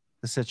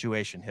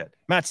situation hit.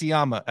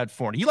 Matsuyama at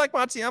 40. You like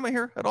Matsuyama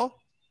here at all?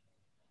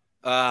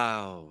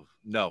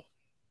 No,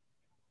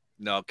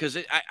 because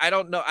I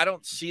don't know. I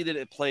don't see that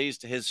it plays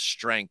to his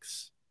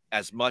strengths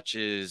as much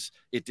as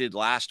it did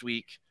last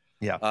week.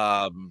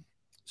 Yeah.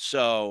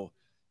 So,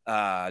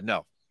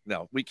 no,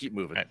 we keep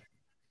moving. Right.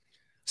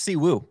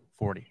 Siwoo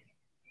 40.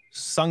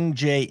 Sung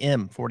J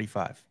M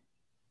 45.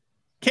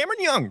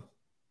 Cameron Young,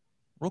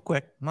 real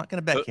quick. I'm not going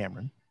to bet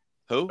Cameron.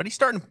 Who? But he's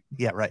starting.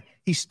 Yeah, right.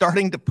 He's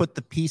starting to put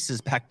the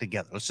pieces back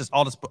together.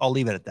 I'll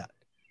leave it at that.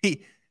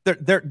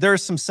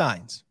 There's some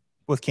signs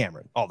with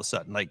Cameron all of a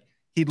sudden. Like,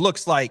 he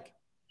looks like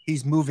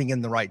he's moving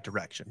in the right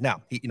direction.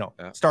 Now,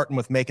 starting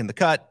with making the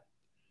cut,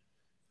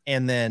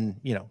 and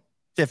then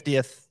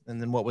 50th,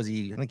 and then what was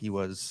he? I think he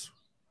was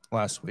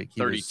last week.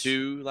 He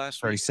 32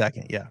 last week.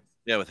 32nd. Yeah.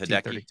 Yeah, with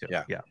Hideki. 32.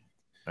 Yeah.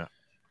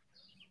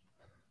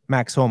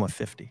 Max Homa,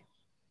 50.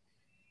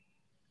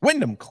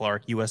 Wyndham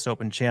Clark, U.S.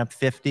 Open champ,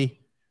 50.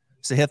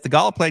 Sahith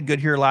Theegala played good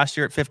here last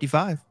year at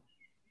 55.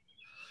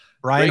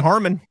 Brian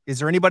Harman. Is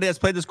there anybody that's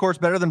played this course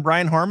better than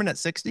Brian Harman at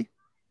 60?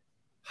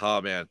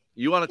 Oh, man.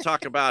 You want to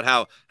talk about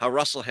how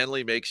Russell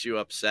Henley makes you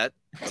upset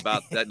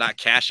about that not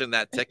cashing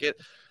that ticket?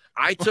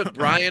 I took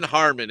Brian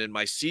Harman in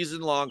my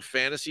season-long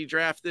fantasy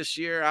draft this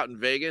year out in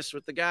Vegas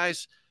with the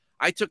guys.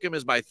 I took him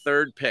as my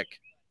third pick,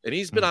 and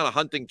he's been on a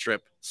hunting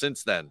trip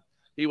since then.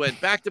 He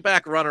went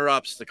back-to-back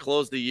runner-ups to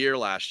close the year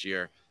last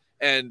year,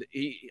 and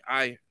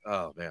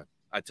oh, man.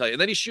 I tell you.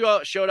 And then he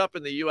showed up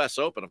in the U.S.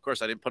 Open. Of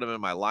course, I didn't put him in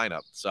my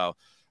lineup, so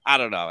I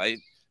don't know.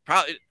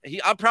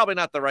 I'm probably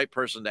not the right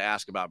person to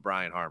ask about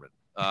Brian Harman.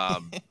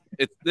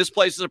 This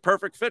place is a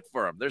perfect fit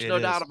for him. There's no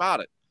doubt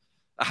about it.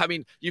 I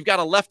mean, you've got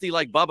a lefty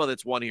like Bubba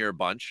that's won here a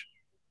bunch,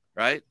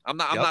 right? I'm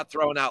not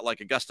throwing out like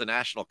Augusta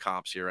National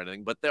comps here or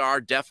anything, but there are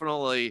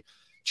definitely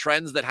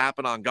trends that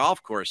happen on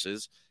golf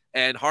courses.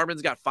 And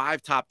Harman's got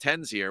 5 top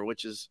 10s here,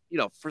 which is,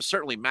 for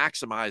certainly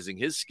maximizing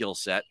his skill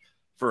set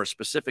for a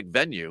specific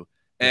venue.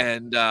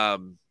 And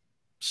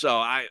so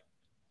I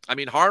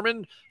mean,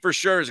 Harman for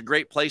sure is a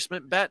great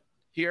placement bet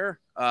here.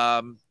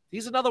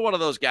 He's another one of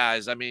those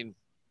guys. I mean,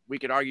 we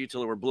could argue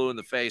till we're blue in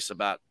the face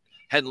about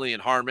Henley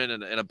and Harman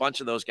and a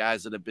bunch of those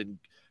guys that have been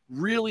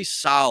really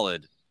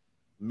solid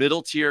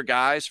middle tier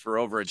guys for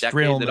over a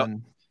decade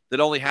that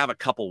only have a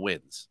couple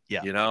wins.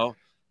 Yeah.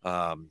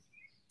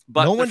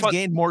 But no one's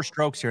gained more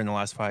strokes here in the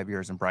last 5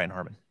 years than Brian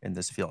Harman in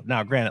this field.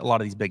 Now, granted, a lot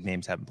of these big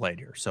names haven't played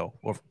here, so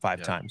over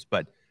 5 times,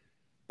 but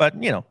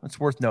it's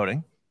worth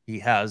noting he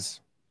has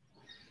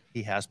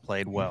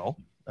played well.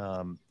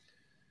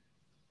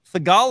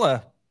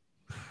 Theegala,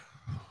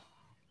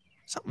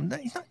 something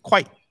he's not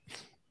quite.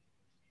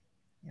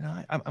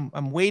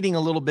 I'm waiting a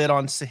little bit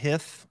on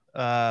Sahith.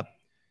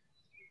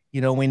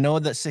 We know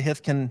that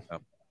Sahith can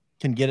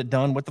get it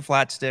done with the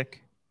flat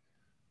stick.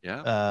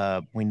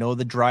 Yeah. We know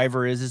the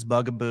driver is his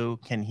bugaboo.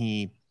 Can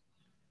he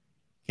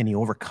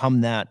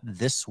overcome that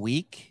this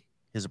week?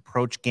 His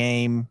approach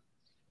game,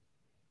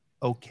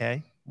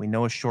 okay. We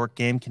know a short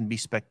game can be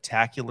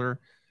spectacular.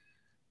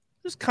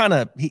 He's kind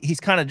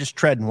of just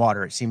treading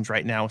water, it seems,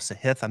 right now.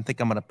 Sahith, I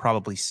think I'm going to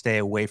probably stay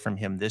away from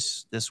him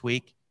this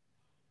week.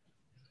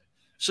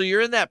 So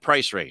you're in that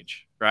price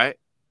range, right?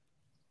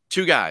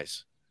 2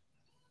 guys,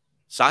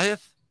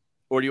 Sahith,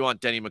 or do you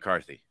want Denny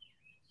McCarthy?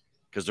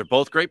 Because they're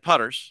both great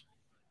putters,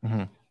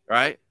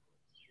 right?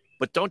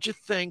 But don't you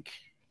think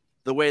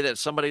the way that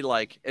somebody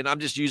and I'm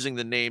just using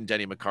the name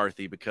Denny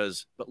McCarthy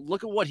but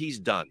look at what he's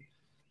done.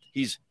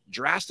 He's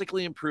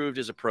drastically improved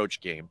his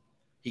approach game.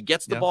 He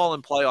gets the ball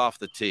in play off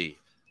the tee.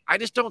 I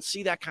just don't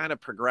see that kind of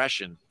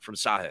progression from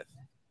Sahith.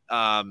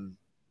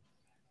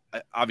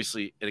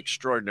 Obviously an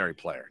extraordinary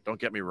player. Don't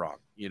get me wrong,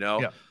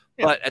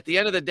 But at the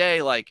end of the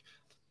day,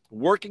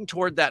 working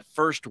toward that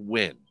first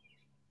win,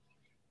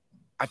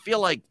 I feel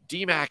like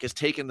DMAC has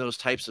taken those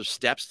types of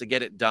steps to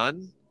get it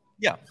done.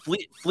 Yeah.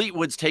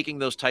 Fleetwood's taking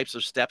those types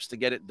of steps to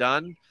get it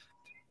done.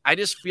 I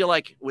just feel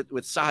like with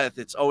Sahith,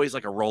 it's always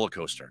like a roller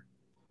coaster.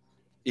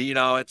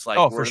 It's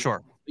like, for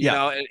sure.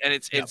 And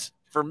it's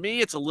for me,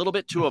 it's a little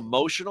bit too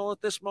emotional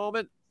at this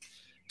moment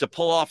to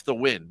pull off the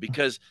win,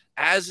 because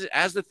as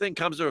the thing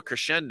comes to a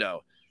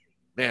crescendo,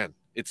 man,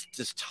 it's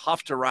just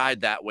tough to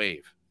ride that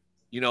wave.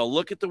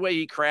 Look at the way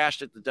he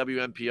crashed at the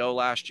WMPO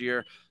last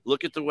year.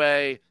 Look at the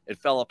way it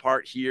fell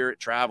apart here at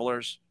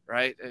Travelers,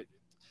 right?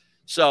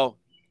 So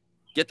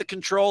get the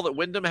control that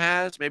Wyndham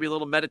has, maybe a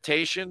little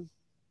meditation.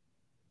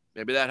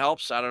 Maybe that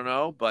helps. I don't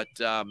know. But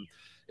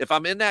if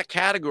I'm in that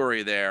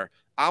category there,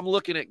 I'm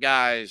looking at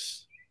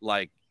guys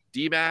like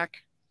DMAC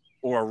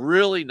or a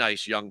really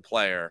nice young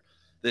player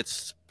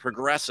that's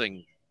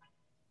progressing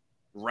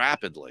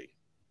rapidly,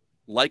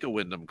 like a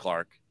Wyndham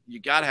Clark. You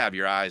got to have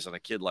your eyes on a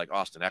kid like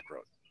Austin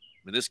Eckroat.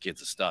 I mean, this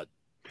kid's a stud.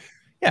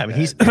 Yeah, I mean,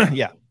 he's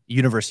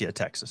University of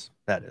Texas.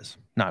 That is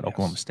not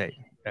Oklahoma State.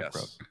 Eckroat.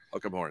 Yes.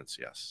 Oklahoma Hornets.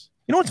 Yes.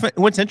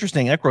 What's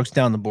interesting? Eckroat's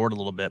down the board a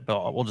little bit,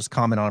 but we'll just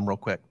comment on him real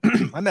quick.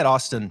 I met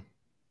Austin.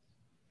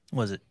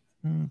 Was it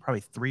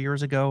probably 3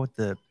 years ago at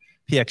the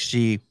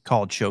PXG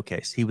College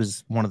Showcase? He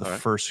was one of the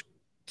first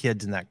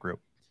kids in that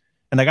group,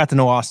 and I got to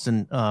know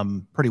Austin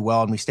pretty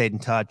well, and we stayed in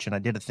touch. And I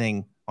did a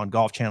thing on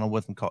Golf Channel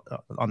with him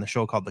on the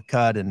show called The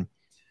Cut, and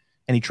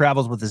he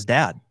travels with his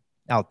dad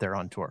out there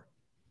on tour.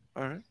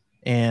 All right.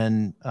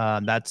 And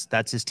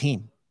that's his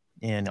team,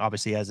 and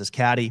obviously has his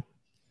caddy.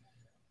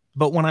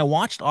 But when I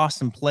watched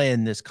Austin play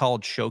in this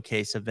college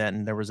showcase event,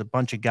 and there was a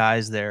bunch of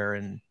guys there,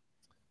 and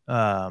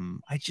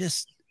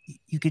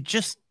you could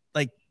just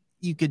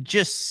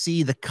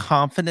see the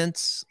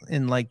confidence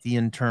in the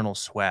internal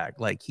swag.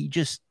 Like, he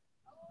just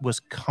was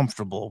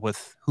comfortable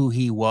with who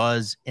he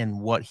was and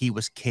what he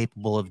was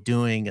capable of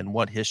doing and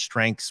what his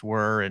strengths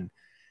were.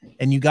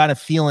 And you got a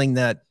feeling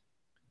that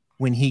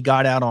when he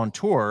got out on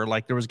tour,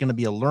 there was going to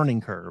be a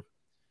learning curve.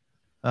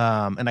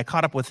 And I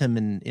caught up with him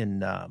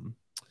in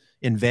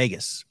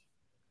Vegas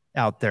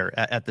out there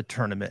at the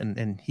tournament,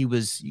 and he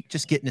was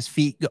just getting his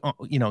feet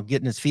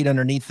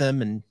underneath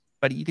him.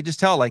 But you could just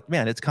tell,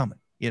 man, it's coming,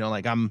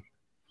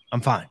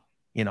 I'm fine.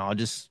 I'll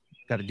just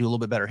got to do a little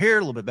bit better here,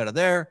 a little bit better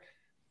there.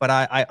 But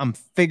I'm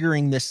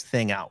figuring this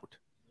thing out.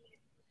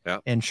 Yeah.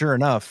 And sure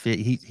enough,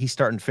 he's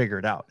starting to figure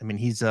it out. I mean,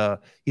 he's a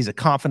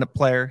confident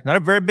player, not a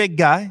very big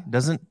guy,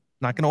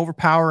 not going to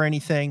overpower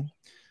anything,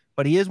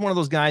 but he is one of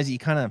those guys that you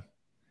kind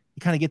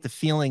of get the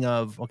feeling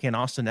of, okay, and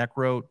Austin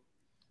Eckroat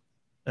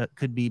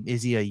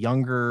is he a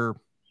younger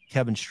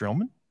Kevin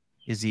Strillman?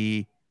 Is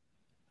he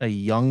a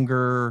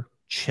younger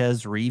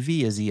Ches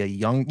Reavie? Is he a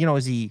young,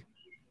 is he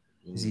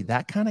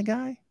that kind of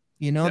guy?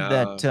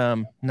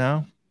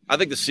 No. I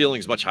think the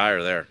ceiling's much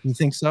higher there. You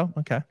think so?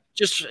 Okay.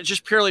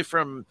 Just purely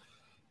from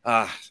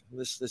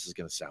this is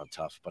going to sound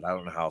tough, but I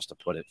don't know how else to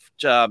put it.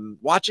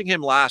 Watching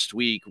him last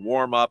week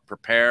warm up,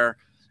 prepare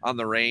on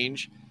the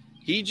range,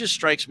 he just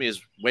strikes me as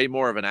way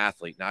more of an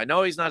athlete. Now, I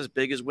know he's not as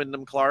big as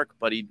Wyndham Clark,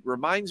 but he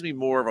reminds me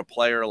more of a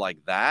player like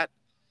that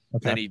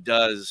than he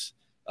does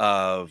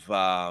of,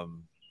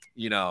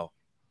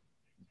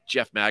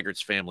 Jeff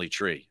Maggart's family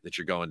tree that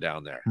you're going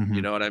down there. Mm-hmm.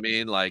 You know what I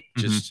mean? Like,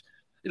 just,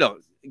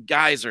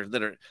 guys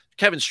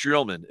Kevin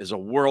Streelman is a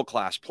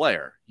world-class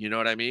player. You know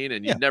what I mean?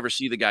 And you never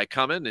see the guy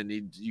coming, and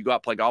you go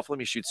out play golf with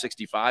him. He shoots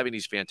 65 and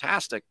he's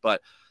fantastic.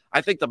 But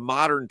I think the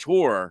modern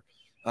tour,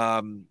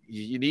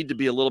 you need to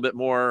be a little bit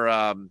more,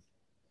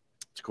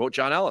 to quote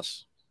John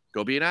Ellis,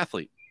 go be an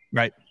athlete.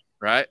 Right.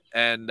 Right.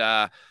 And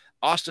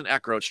Austin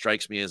Eckroat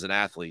strikes me as an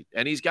athlete,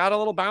 and he's got a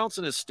little bounce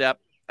in his step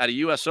at a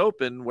US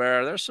Open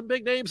where there's some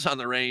big names on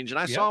the range. And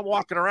I saw him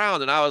walking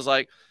around, and I was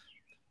like,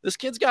 this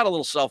kid's got a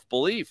little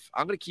self-belief.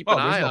 I'm going to keep an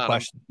eye on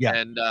him.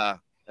 Yeah.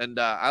 And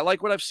I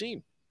like what I've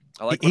seen.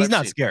 He's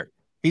not scared.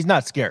 He's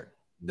not scared.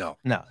 No,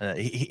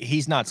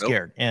 he's not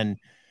scared. And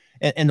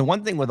the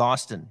one thing with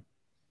Austin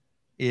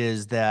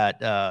is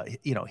that,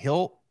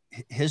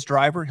 his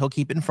driver, he'll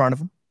keep it in front of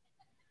him.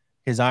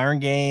 His iron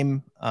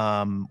game,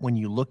 when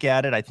you look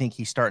at it, I think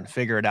he's starting to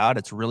figure it out.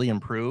 It's really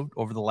improved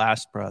over the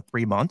last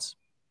 3 months.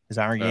 His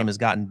iron game has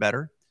gotten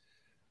better.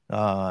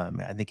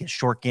 I think his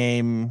short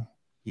game,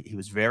 he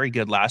was very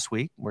good last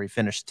week where he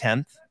finished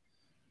 10th.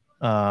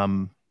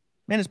 And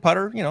his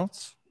putter,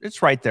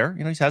 it's right there.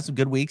 He's had some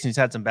good weeks and he's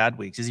had some bad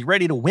weeks. Is he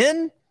ready to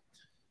win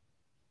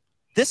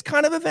this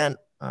kind of event?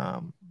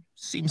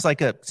 Seems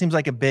like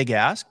a big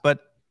ask, but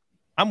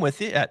I'm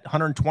with you at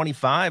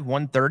 125,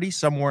 130,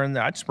 somewhere in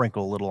there. I'd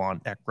sprinkle a little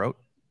on Eckroat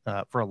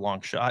for a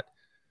long shot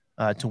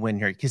to win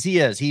here, because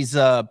he's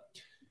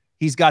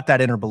got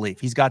that inner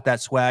belief. He's got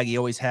that swag. He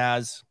always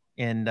has,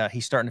 and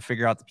he's starting to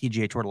figure out the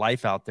PGA Tour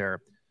life out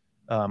there,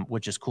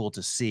 which is cool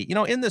to see.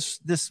 In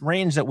this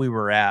range that we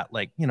were at,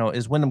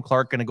 is Wyndham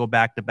Clark going to go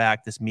back to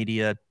back this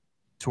media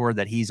tour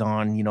that he's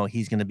on?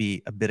 He's going to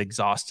be a bit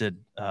exhausted.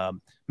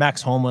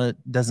 Max Homa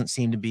doesn't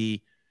seem to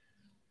be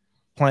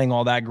playing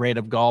all that great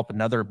of golf.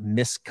 Another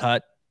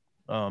miscut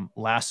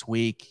last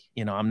week.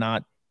 I'm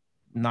not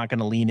going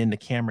to lean into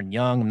Cameron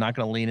Young. I'm not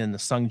going to lean into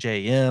Sung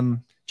J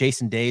M.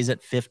 Jason Day's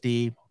at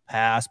 50,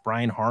 pass.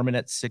 Brian Harmon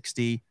at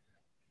 60.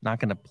 Not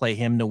going to play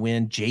him to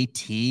win.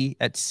 JT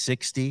at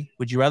 60.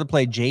 Would you rather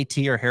play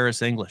JT or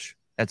Harris English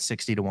at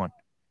 60 to 1?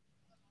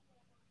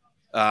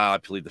 I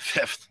plead the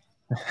fifth.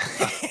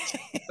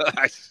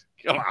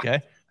 Come on. Okay.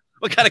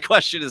 What kind of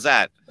question is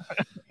that?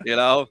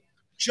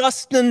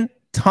 Justin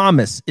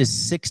Thomas is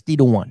 60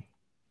 to 1.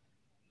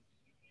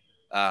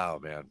 Oh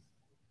man.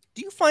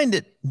 Do you find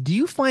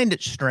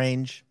it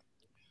strange?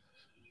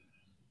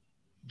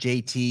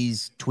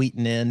 JT's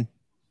tweeting in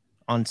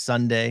on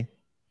Sunday.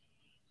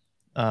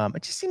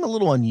 It just seemed a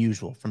little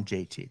unusual from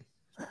JT.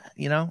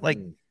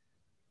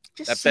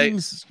 Just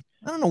seems,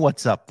 I don't know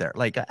what's up there.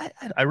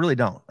 I really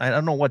don't. I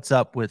don't know what's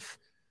up with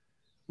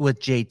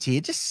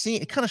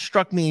JT. It kind of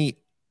struck me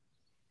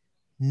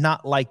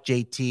not like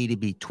JT to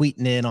be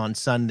tweeting in on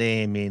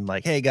Sunday. I mean,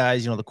 hey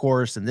guys, the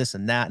course and this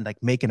and that, and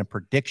making a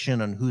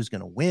prediction on who's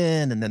going to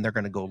win, and then they're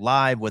going to go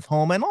live with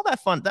Homa and all that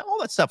fun. All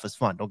that stuff is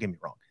fun. Don't get me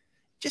wrong.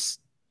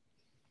 Just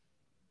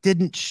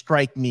didn't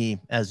strike me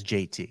as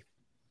JT.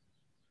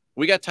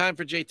 We got time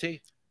for JT?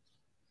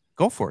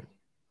 Go for it.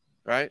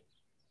 Right?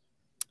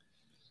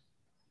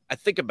 I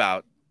think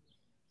about,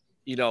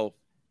 a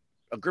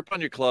grip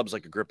on your club's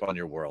like a grip on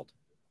your world.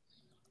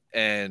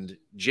 And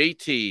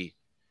JT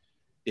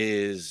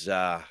is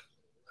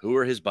who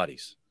are his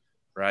buddies,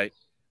 right?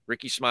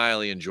 Ricky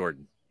Smiley and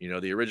Jordan,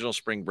 the original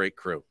spring break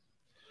crew.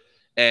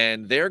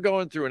 And they're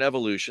going through an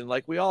evolution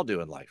like we all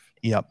do in life.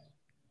 Yep.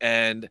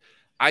 And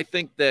I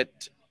think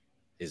that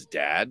his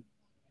dad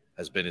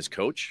has been his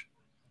coach.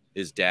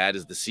 His dad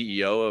is the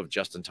CEO of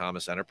Justin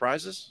Thomas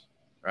Enterprises,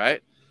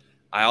 right?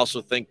 I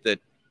also think that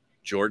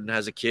Jordan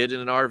has a kid in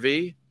an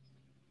RV.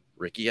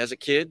 Ricky has a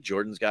kid.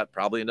 Jordan's got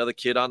probably another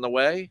kid on the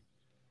way.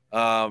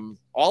 All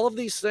of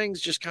these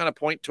things just kind of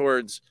point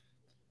towards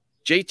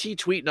JT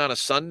tweeting on a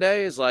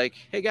Sunday is like,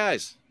 hey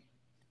guys,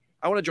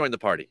 I want to join the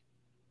party.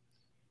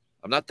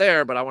 I'm not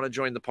there, but I want to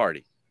join the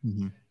party.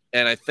 Mm-hmm.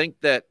 And I think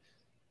that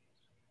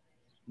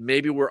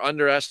maybe we're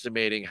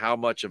underestimating how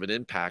much of an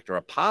impact or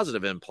a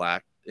positive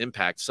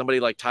impact somebody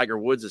like Tiger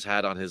Woods has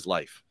had on his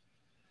life.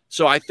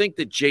 So I think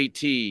that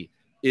JT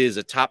is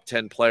a top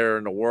 10 player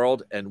in the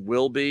world and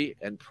will be,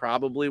 and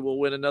probably will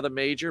win another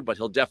major, but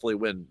he'll definitely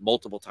win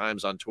multiple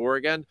times on tour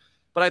again.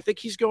 But I think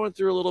he's going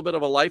through a little bit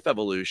of a life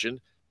evolution.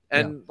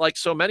 And like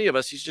so many of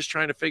us, he's just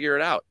trying to figure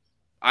it out.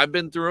 I've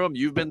been through him.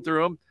 You've been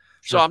through him.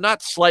 Sure. So I'm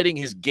not slighting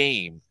his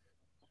game.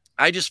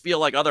 I just feel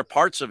like other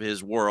parts of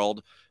his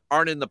world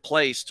aren't in the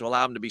place to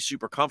allow him to be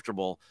super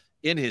comfortable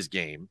in his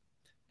game.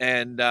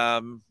 And,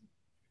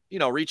 you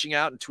know, reaching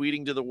out and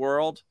tweeting to the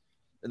world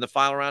in the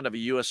final round of a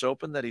U.S.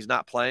 Open that he's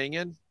not playing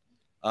in,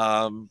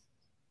 you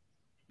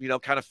know,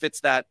 kind of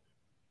fits that,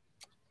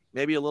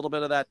 maybe a little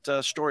bit of that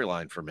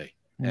storyline for me.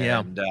 Yeah.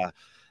 And,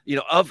 you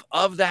know,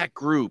 of that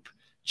group,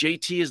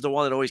 JT is the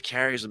one that always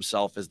carries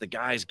himself as the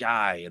guy's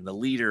guy and the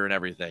leader and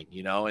everything,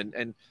 you know,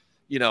 and,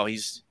 you know, he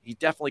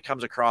definitely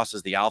comes across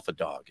as the alpha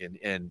dog,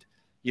 and,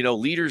 you know,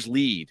 leaders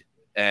lead.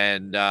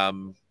 And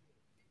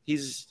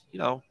he's, you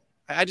know,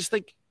 I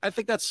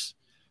think that's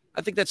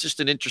just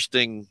an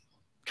interesting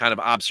kind of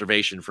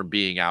observation from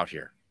being out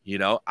here. You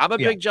know, I'm a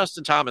big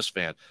Justin Thomas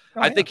fan.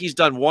 I think he's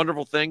done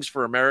wonderful things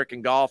for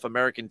American golf,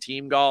 American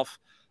team golf.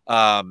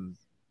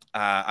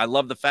 I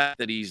love the fact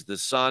that he's the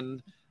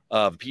son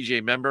of a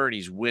PGA member and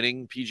he's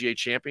winning PGA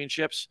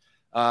championships.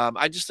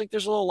 I just think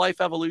there's a little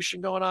life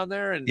evolution going on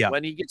there. And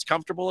when he gets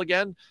comfortable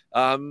again,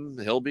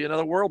 he'll be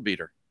another world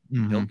beater.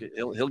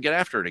 Mm-hmm. He'll get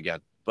after it again.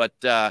 But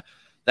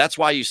that's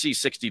why you see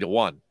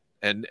 60-1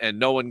 and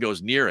no one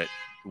goes near it.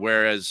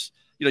 Whereas,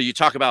 you know, you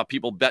talk about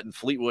people betting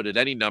Fleetwood at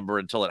any number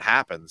until it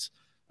happens.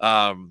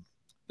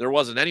 There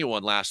wasn't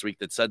anyone last week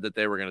that said that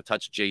they were going to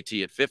touch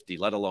JT at 50,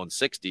 let alone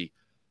 60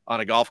 on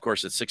a golf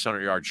course that's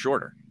 600 yards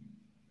shorter.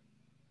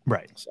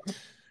 Right. So.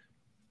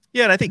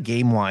 Yeah, and I think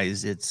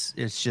game-wise, it's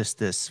just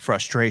this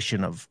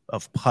frustration of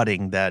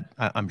putting that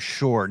I'm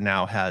sure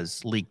now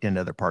has leaked into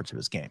other parts of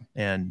his game.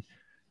 And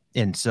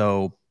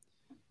so,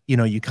 you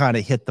know, you kind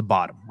of hit the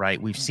bottom,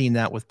 right? We've seen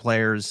that with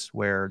players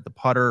where the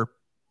putter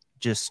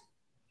just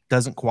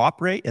doesn't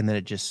cooperate, and then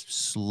it just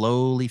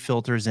slowly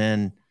filters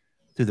in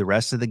through the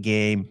rest of the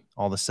game.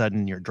 All of a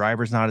sudden, your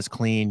driver's not as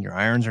clean, your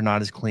irons are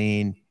not as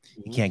clean,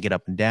 you can't get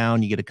up and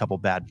down, you get a couple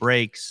bad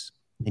breaks,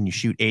 and you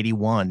shoot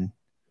 81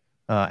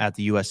 at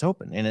the U.S.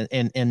 Open.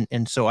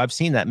 And so I've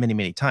seen that many,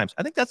 many times.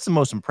 I think that's the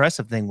most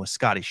impressive thing with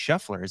Scotty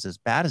Scheffler is as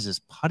bad as his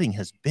putting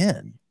has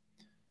been,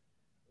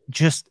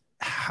 just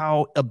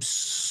how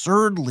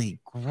absurdly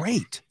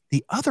great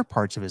the other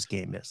parts of his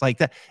game is like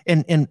that.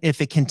 And if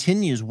it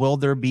continues, will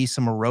there be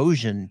some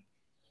erosion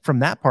from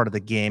that part of the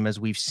game as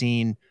we've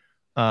seen,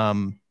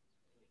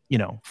 you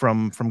know,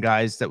 from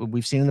guys that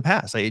we've seen in the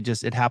past? Like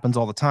it happens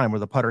all the time where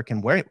the putter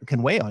can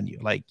weigh on you.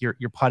 Like you're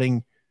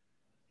putting,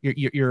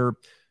 you're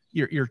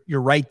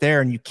right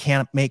there and you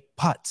can't make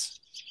putts.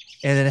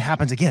 And then it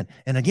happens again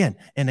and again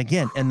and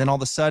again. And then all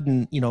of a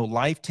sudden, you know,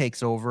 life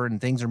takes over and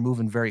things are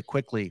moving very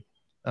quickly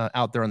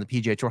out there on the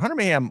PGA Tour. Hunter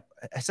Mayhem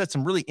said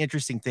some really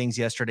interesting things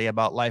yesterday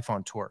about life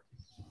on tour.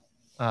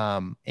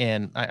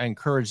 And I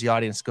encourage the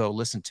audience to go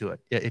listen to it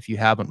if you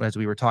haven't, as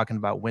we were talking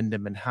about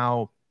Wyndham and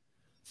how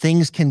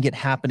things can get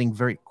happening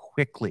very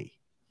quickly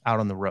out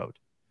on the road.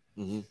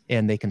 Mm-hmm.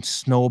 And they can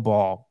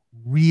snowball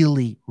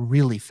really,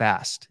 really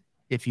fast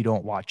if you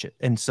don't watch it.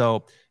 And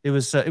so it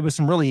was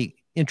some really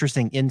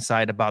interesting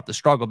insight about the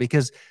struggle,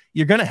 because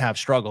you're going to have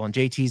struggle, and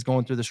JT's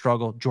going through the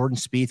struggle. Jordan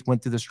Spieth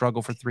went through the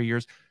struggle for 3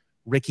 years.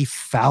 Ricky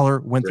Fowler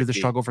went through the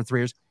struggle for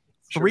 3 years.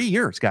 Sure. 3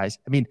 years, guys.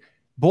 I mean,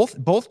 both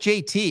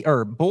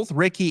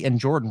Ricky and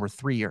Jordan were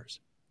 3 years.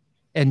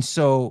 And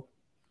so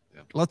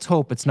let's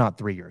hope it's not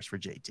 3 years for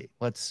JT.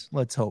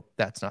 Let's hope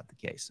that's not the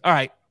case. All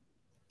right.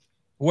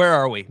 Where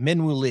are we?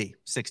 Minwoo Lee,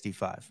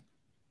 65.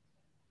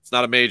 It's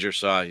not a major,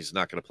 so he's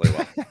not going to play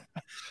well.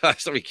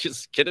 So you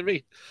kidding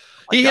me?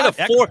 He hit a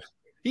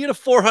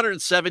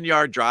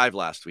 407-yard drive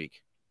last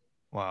week.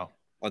 Wow.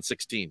 On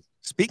 16.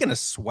 Speaking of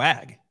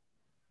swag,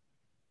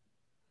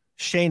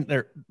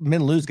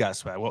 Minwoo's got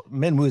swag. Well,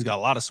 Minwoo's got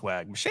a lot of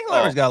swag. Shane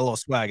Lowry's got a little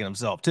swag in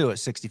himself too at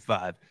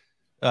 65.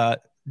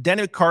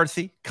 Denny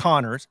McCarthy,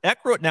 Connors,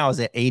 Eckroat now is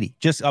at 80.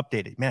 Just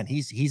updated. Man,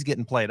 he's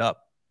getting played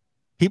up.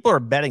 People are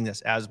betting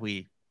this as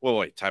we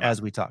time as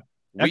out. we talk.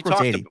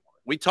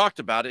 We talked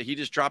about it. He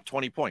just dropped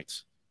 20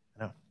 points.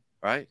 I know.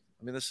 Right?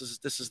 I mean, this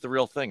is the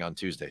real thing on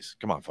Tuesdays.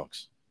 Come on,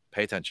 folks.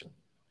 Pay attention.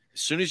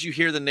 As soon as you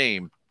hear the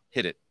name,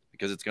 hit it,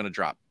 because it's going to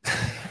drop.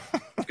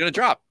 It's going to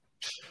drop.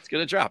 It's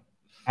going to drop.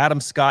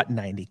 Adam Scott,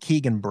 90.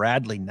 Keegan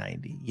Bradley,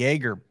 90.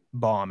 Jaeger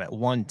Baum at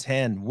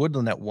 110.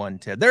 Woodland at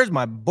 110. There's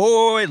my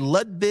boy,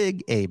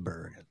 Ludwig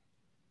Aberg,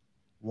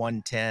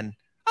 110.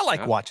 I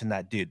like watching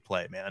that dude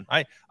play, man.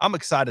 I'm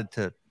excited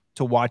to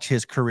watch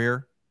his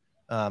career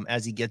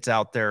as he gets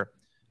out there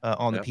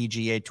on the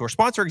PGA Tour.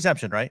 Sponsor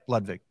exemption, right,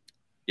 Ludwig?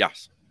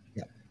 Yes.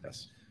 Yeah.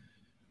 Yes.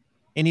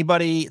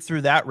 Anybody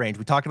through that range?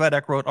 We talked about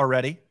Eckroat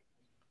already.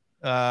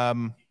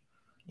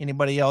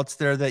 Anybody else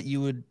there that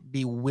you would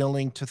be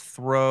willing to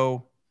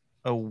throw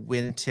a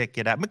win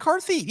ticket at?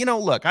 McCarthy, you know,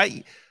 look,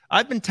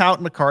 I've been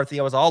touting McCarthy.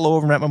 I was all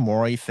over him at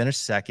Memorial. He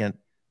finished second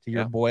to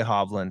your boy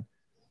Hovland.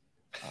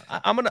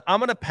 I'm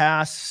gonna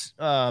pass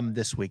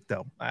this week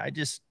though.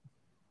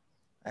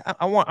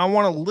 I want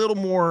a little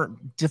more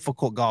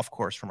difficult golf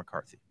course for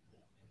McCarthy.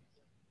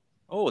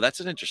 Oh, that's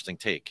an interesting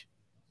take.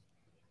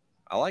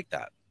 I like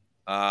that.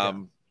 I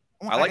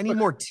need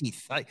more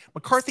teeth.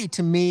 McCarthy,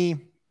 to me,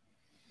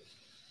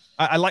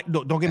 I like.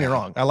 Don't get me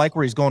wrong. I like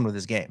where he's going with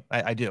his game.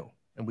 I do,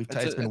 and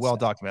it's been well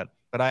documented.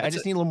 But I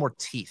just need a little more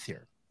teeth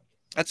here.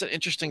 That's an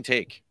interesting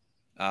take.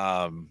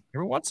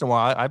 Every once in a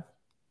while, I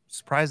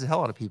surprise the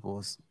hell out of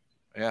people.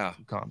 Yeah.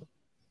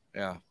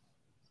 Yeah.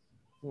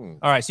 All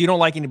right. So you don't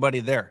like anybody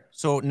there.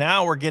 So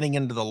now we're getting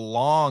into the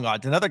long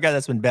odds. Another guy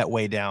that's been bet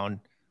way down.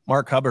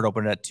 Mark Hubbard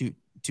opened at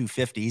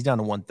 250. He's down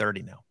to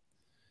 130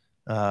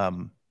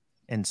 now.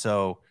 And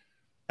so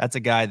that's a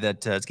guy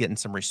that is getting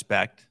some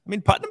respect. I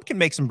mean, Putnam can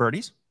make some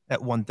birdies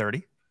at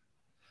 130.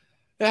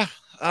 Yeah.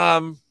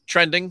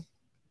 Trending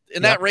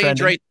in that range,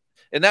 trending. Right?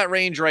 In that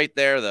range right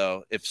there,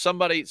 though, if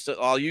somebody, so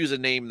I'll use a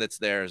name that's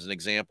there as an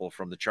example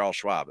from the Charles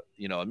Schwab,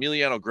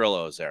 Emiliano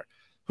Grillo is there.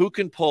 Who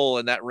can pull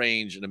in that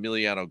range an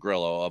Emiliano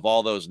Grillo of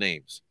all those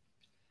names?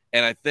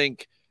 And I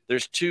think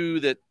there's two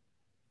that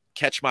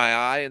catch my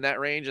eye in that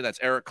range, and that's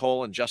Eric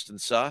Cole and Justin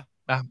Suh.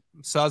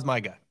 Suh's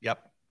my guy. Yep.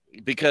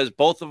 Because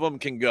both of them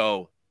can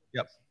go.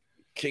 Yep.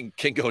 Can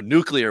go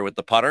nuclear with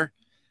the putter,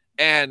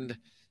 and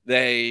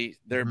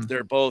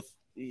they're both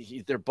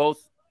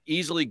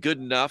easily good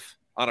enough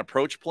on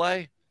approach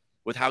play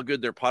with how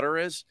good their putter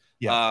is.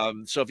 Yeah.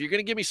 So if you're going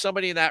to give me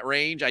somebody in that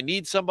range, I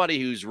need somebody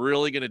who's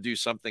really going to do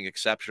something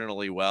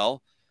exceptionally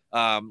well.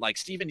 Like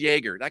Steven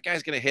Yeager, that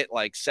guy's going to hit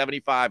like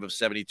 75 of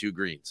 72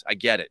 greens. I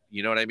get it.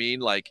 You know what I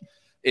mean? Like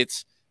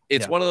it's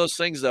one of those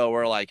things though,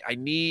 where like I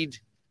need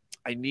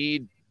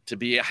 20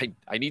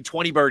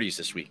 birdies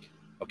this week.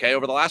 Okay.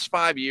 Over the last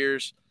 5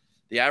 years,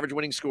 the average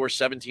winning score is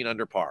 17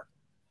 under par.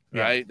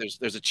 Right. Yeah.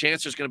 There's a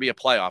chance there's going to be a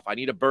playoff. I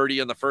need a birdie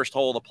on the first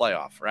hole of the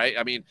playoff. Right.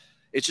 I mean,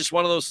 it's just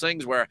one of those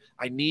things where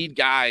I need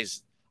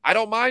guys. I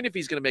don't mind if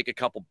he's going to make a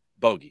couple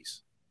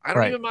bogeys. I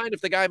don't even mind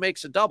if the guy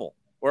makes a double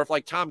or if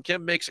like Tom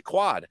Kim makes a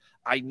quad.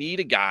 I need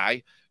a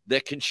guy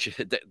that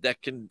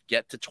can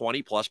get to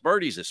 20 plus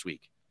birdies this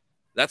week.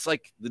 That's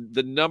like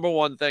the number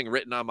one thing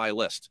written on my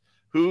list.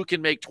 Who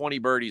can make 20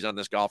 birdies on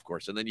this golf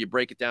course? And then you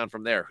break it down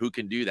from there. Who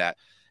can do that?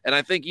 And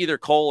I think either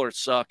Cole or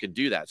Suh can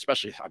do that,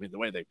 especially, I mean, the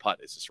way they putt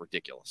is just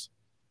ridiculous.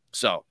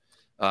 So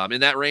in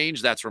that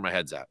range, that's where my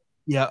head's at.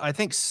 Yeah, I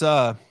think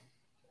Suh.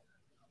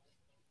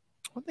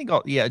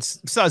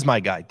 Suh's my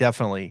guy,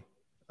 definitely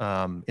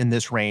in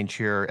this range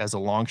here as a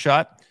long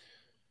shot.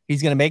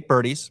 He's going to make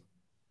birdies.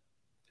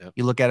 Yep.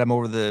 You look at him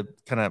over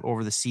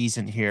the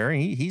season here.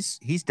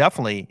 He's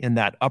definitely in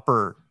that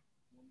upper.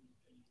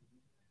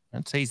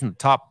 I'd say he's in the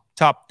top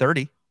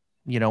 30.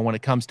 When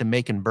it comes to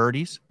making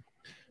birdies.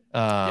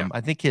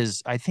 I think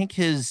his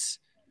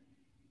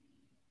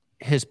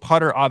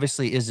putter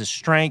obviously is his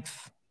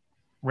strength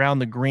around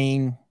the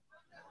green.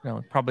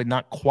 Probably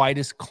not quite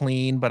as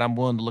clean, but I'm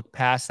willing to look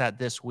past that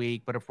this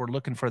week. But if we're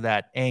looking for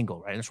that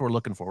angle, right? That's what we're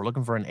looking for. We're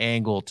looking for an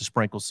angle to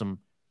sprinkle some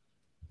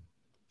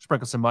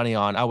money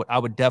on. I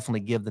would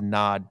definitely give the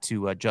nod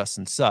to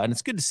Justin Suh. And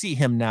it's good to see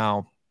him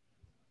now.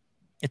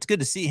 It's good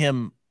to see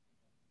him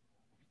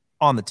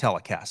on the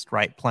telecast,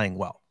 right? Playing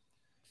well.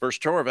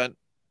 First tour event,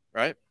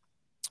 right?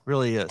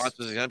 Really is.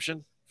 Sponsors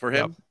exemption for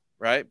him,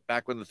 right?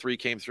 Back when the three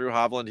came through,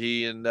 Hovland,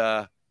 he and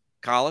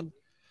Colin.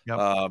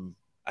 Yep.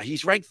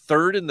 He's ranked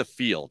third in the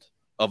field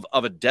of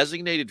a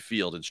designated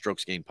field in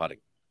strokes gained putting.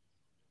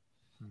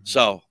 Mm-hmm.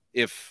 So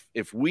if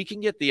we can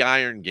get the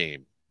iron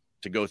game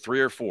to go 3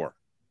 or 4,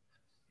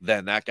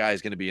 then that guy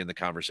is going to be in the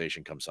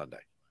conversation come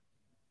Sunday.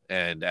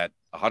 And at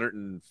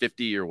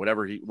 150 or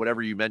whatever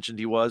you mentioned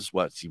he was,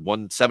 what's he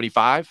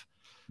 175?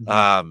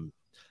 Mm-hmm.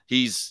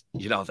 He's,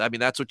 I mean,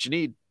 that's what you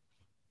need.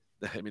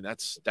 I mean,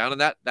 that's down in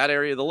that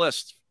area of the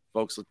list,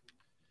 folks.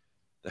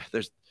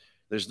 There's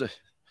the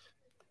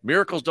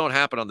miracles don't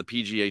happen on the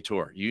PGA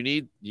Tour. You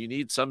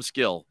need some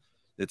skill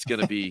that's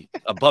going to be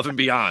above and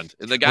beyond,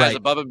 and the guy's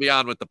above and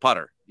beyond with the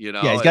putter.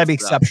 Yeah, he's got to be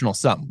exceptional.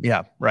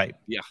 Yeah, right.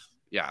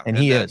 Yeah, and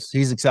he is.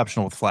 He's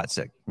exceptional with flat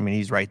stick. I mean,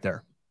 he's right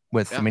there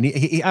with. Yeah. I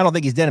mean, I don't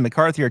think he's Denny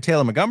McCarthy or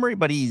Taylor Montgomery,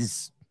 but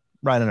he's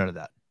right under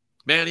that.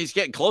 Man, he's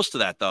getting close to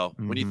that though.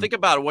 Mm-hmm. When you think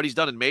about what he's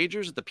done in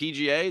majors at the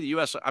PGA, the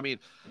US, I mean,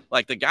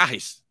 like the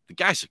guy's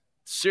a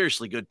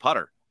seriously good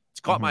putter. It's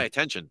caught my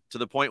attention to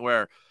the point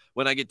where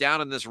when I get down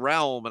in this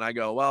realm and I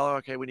go, well,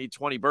 okay, we need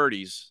 20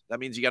 birdies. That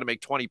means you got to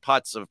make 20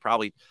 putts of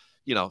probably,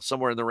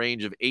 somewhere in the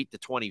range of 8 to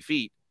 20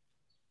 feet.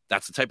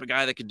 That's the type of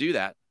guy that can do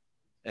that.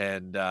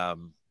 And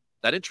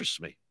that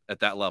interests me at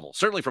that level,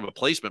 certainly from a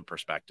placement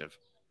perspective,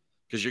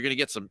 because you're going to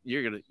get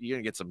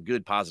some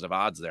good positive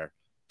odds there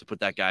to put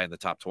that guy in the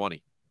top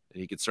 20. And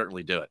he could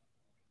certainly do it.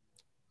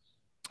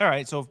 All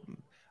right. So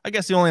I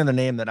guess the only other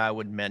name that I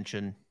would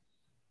mention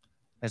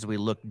as we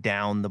look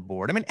down the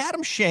board, I mean,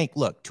 Adam Schenk,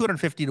 look,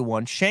 250 to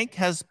 1. Schenk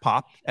has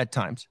popped at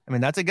times. I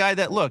mean, that's a guy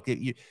that, look,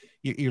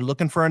 you're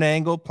looking for an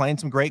angle, playing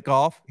some great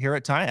golf here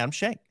at time. Adam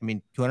Schenk, I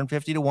mean,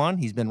 250 to 1.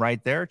 He's been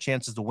right there.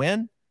 Chances to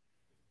win.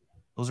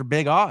 Those are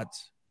big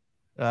odds.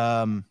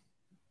 Another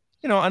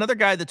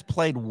guy that's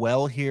played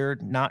well here,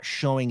 not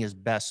showing his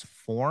best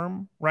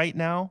form right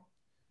now,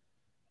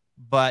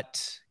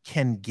 but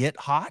can get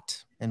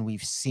hot, and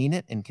we've seen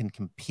it, and can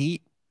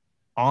compete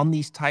on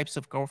these types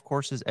of golf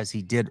courses as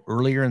he did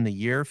earlier in the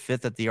year,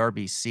 5th at the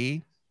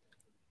RBC.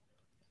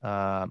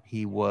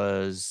 He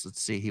was,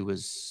 let's see, he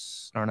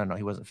was, no,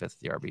 he wasn't 5th at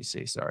the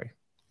RBC. Sorry.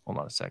 Hold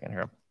on a second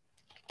here.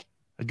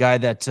 A guy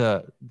that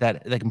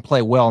can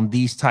play well in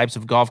these types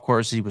of golf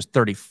courses. He was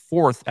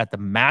 34th at the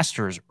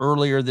Masters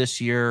earlier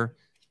this year,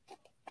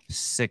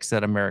 6th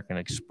at American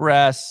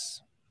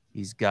Express.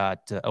 He's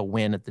got a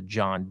win at the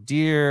John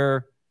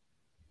Deere.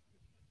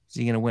 Is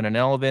he going to win an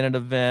elevated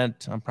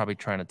event? I'm probably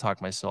trying to talk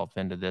myself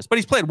into this, but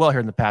he's played well here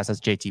in the past. That's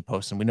JT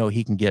Poston. We know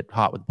he can get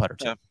hot with the putter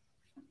too. Yeah.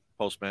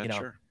 Postman,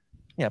 sure.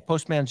 Yeah,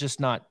 Postman's just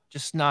not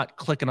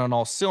clicking on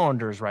all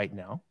cylinders right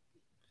now.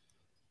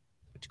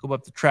 But you go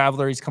up to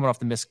Traveler, he's coming off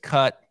the missed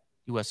cut.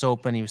 U.S.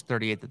 Open, he was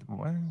 38th at the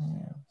moment.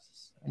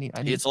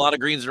 It's a lot of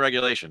greens in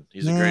regulation.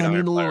 He's a great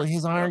iron player.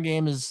 His iron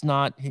game is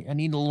not. I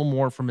need a little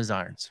more from his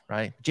irons,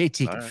 right?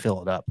 JT can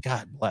fill it up.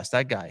 God bless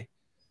that guy.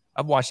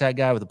 I've watched that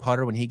guy with a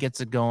putter when he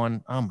gets it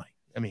going. Oh my!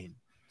 I mean,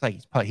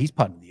 it's like he's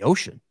putting in the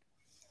ocean.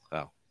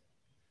 Wow,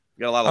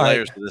 we got a lot of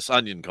layers to this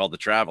onion called the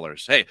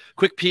Travelers. Hey,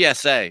 quick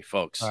PSA,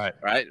 folks. All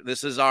right.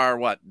 This is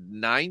our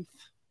ninth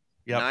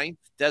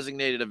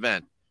designated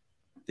event.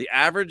 The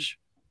average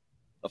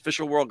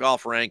official world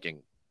golf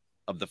ranking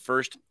of the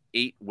first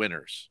 8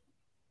 winners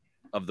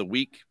of the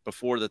week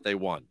before that they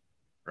won,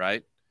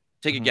 right?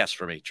 Take a guess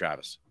for me,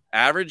 Travis.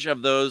 Average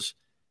of those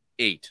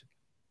 8.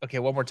 Okay,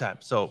 one more time.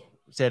 So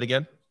say it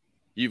again.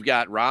 You've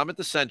got Rahm at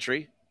the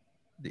Century.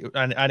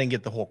 I didn't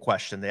get the whole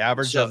question. The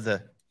average of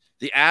the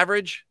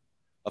average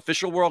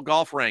official world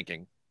golf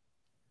ranking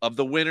of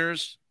the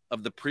winners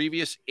of the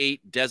previous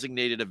 8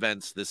 designated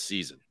events this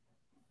season.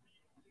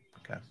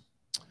 Okay.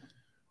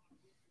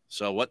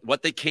 So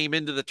what they came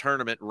into the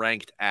tournament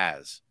ranked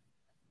as: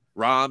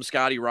 Rahm,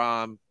 Scotty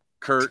Rahm,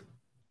 Kurt,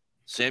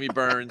 Sammy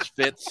Burns,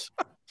 Fitz,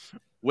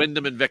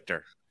 Wyndham, and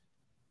Victor.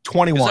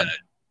 21.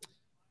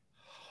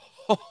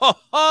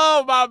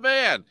 Oh, my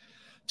man.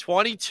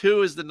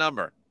 22 is the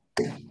number.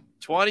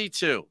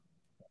 22.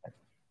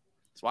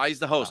 That's why he's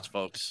the host,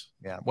 folks.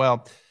 Yeah,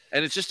 well.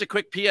 And it's just a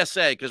quick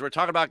PSA because we're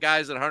talking about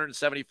guys at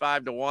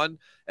 175 to 1.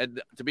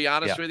 And to be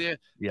honest with you,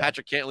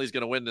 Patrick Cantley's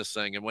going to win this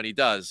thing. And when he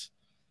does,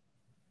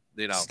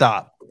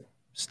 Stop.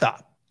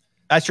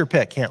 That's your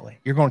pick, Cantley.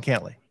 You're going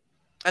Cantley.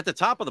 At the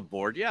top of the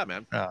board, yeah,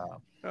 man. Oh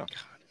God.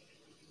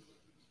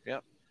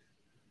 Yep.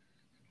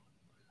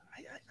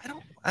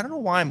 I don't know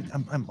why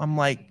I'm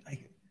like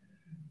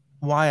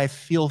why I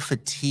feel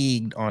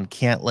fatigued on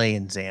Cantlay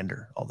and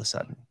Xander all of a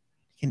sudden.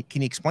 Can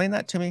you explain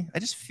that to me? I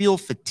just feel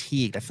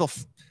fatigued. I feel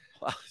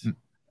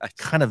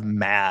kind of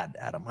mad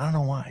at him. I don't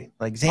know why.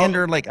 Like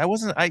Xander,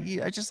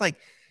 I just like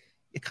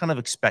it kind of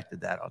expected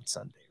that on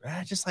Sunday, right?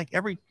 I just like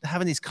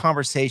having these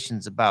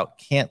conversations about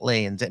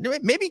Cantlay and Xander.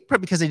 Maybe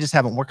because they just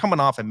haven't. We're coming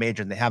off a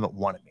major and they haven't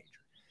won a major,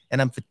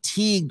 and I'm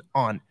fatigued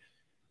on.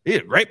 He's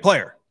a great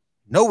player,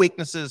 no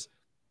weaknesses,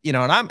 and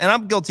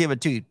I'm guilty of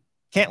it too.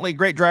 Cantlay,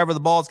 great driver of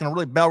the ball. It's going to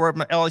really bell rip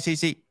my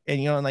LACC,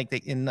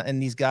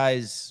 and these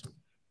guys,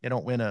 they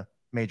don't win a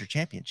major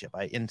championship.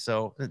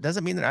 So it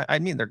doesn't mean that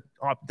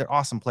they're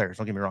awesome players.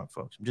 Don't get me wrong,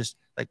 folks. I'm just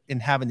like in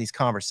having these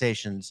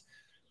conversations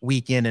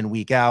week in and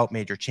week out,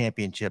 major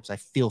championships. I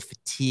feel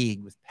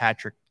fatigued with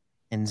Patrick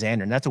and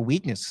Xander, and that's a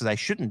weakness because I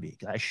shouldn't be.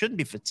 I shouldn't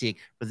be fatigued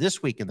for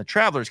this week in the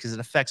Travelers because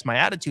it affects my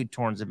attitude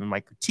towards them and my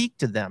critique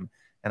to them,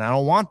 and I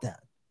don't want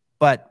that.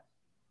 But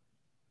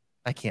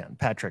I can't,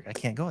 Patrick. I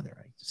can't go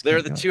there.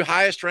 They're the 2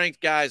 highest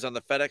ranked guys on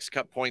the FedEx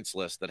Cup points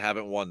list that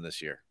haven't won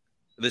this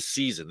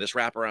season, this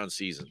wraparound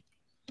season.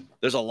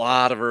 There's a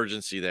lot of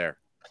urgency there.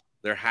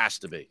 There has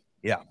to be.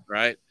 Yeah.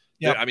 Right?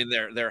 Yeah. I mean,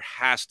 there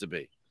has to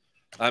be.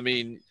 I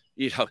mean,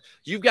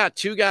 you've got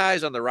 2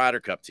 guys on the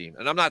Ryder Cup team,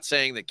 and I'm not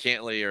saying that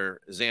Cantlay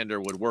or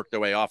Xander would work their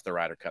way off the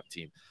Ryder Cup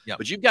team. Yeah.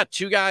 But you've got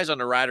 2 guys on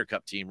the Ryder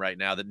Cup team right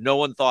now that no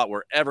one thought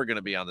were ever going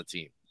to be on the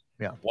team.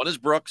 Yeah. One is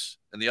Brooks,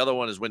 and the other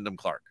one is Wyndham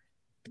Clark.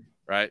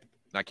 Right?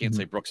 And I can't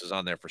say Brooks is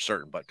on there for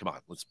certain, but come on,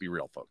 let's be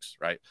real, folks.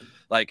 Right?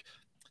 Like,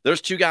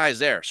 there's 2 guys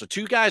there, so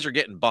 2 guys are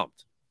getting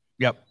bumped.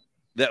 Yep.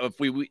 That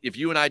if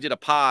you and I did a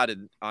pod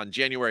on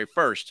January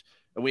 1st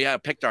and we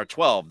had picked our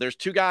 12, there's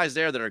 2 guys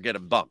there that are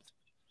getting bumped.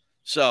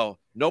 So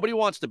nobody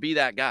wants to be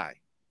that guy.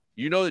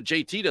 You know that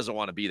JT doesn't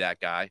want to be that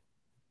guy.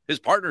 His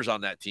partner's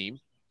on that team,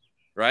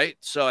 right?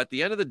 So at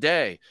the end of the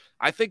day,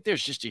 I think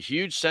there's just a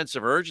huge sense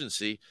of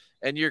urgency,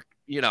 and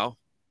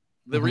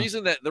the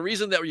reason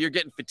that you're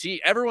getting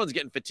fatigued, everyone's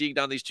getting fatigued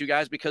on these 2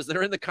 guys because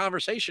they're in the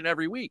conversation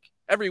every week.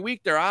 Every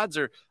week their odds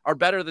are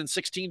better than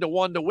 16 to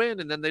 1 to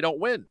win, and then they don't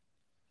win.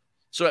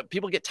 So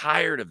people get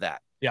tired of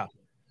that. Yeah.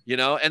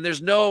 And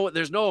there's no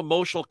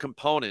emotional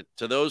component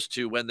to those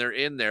 2 when they're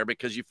in there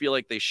because you feel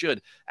like they should,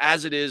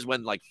 as it is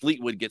when like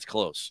Fleetwood gets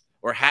close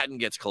or Hatton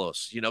gets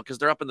close, because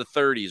they're up in the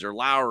 30s, or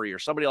Lowry or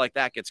somebody like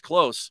that gets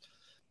close.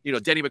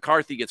 Denny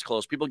McCarthy gets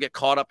close. People get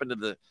caught up into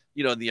the,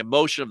 the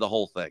emotion of the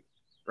whole thing,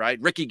 right?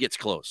 Ricky gets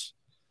close,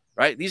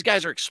 right? These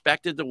guys are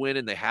expected to win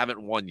and they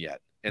haven't won yet.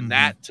 And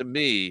that to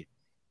me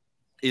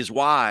is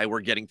why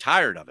we're getting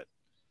tired of it.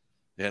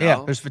 You Yeah,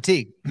 know? there's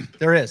fatigue.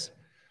 There's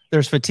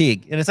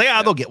fatigue. And it's like,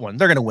 they'll get one.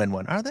 They're going to win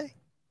one. Are they?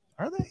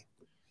 I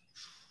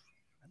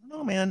don't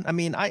know, man. I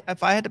mean,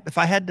 if I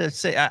had to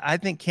say, I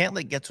think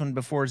Cantlick gets one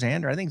before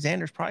Xander. I think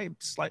Xander's probably a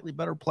slightly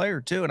better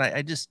player too. And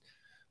I just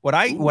what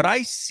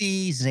I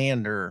see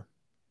Xander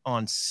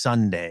on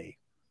Sunday,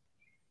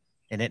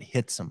 and it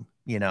hits him.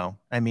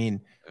 I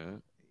mean,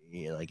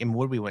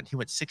 what we went? He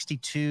went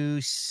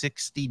 62,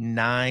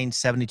 69,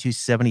 72,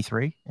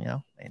 73.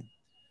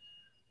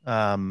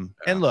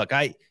 And look,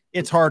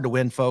 it's hard to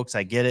win, folks.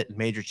 I get it in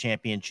major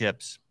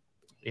championships.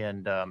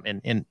 And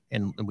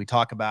we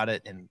talk about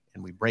it and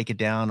we break it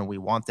down and we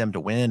want them to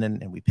win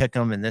and we pick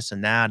them and this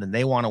and that and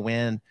they want to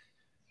win.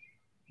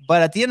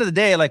 But at the end of the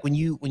day, like when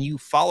you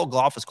follow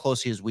golf as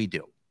closely as we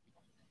do,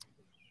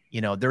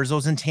 there's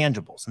those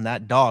intangibles and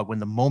that dog, when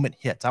the moment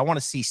hits, I want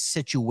to see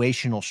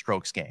situational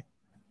strokes gain.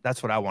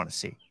 That's what I want to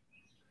see.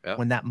 Yeah.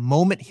 When that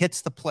moment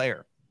hits the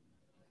player,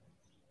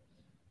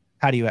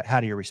 how do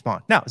you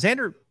respond? Now,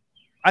 Xander,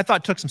 I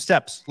thought took some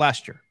steps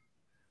last year.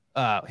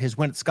 His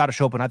win at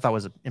Scottish Open, I thought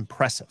was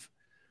impressive.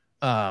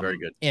 Very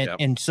good.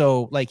 And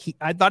so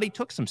I thought he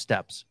took some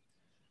steps.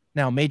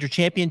 Now, major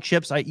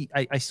championships,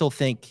 I still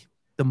think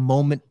the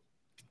moment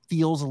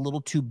feels a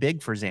little too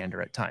big for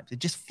Xander at times. It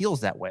just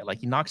feels that way. Like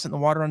he knocks it in the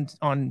water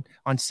on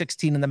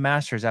 16 in the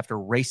Masters after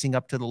racing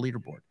up to the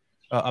leaderboard,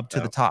 up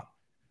to the top.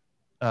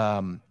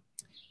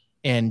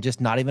 And just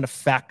not even a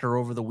factor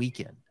over the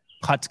weekend.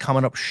 Putts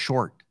coming up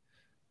short.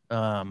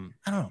 I don't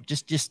know.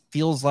 Just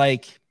feels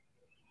like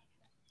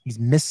he's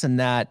missing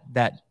that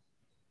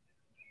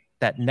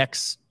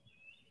next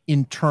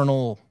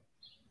internal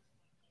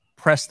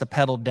press the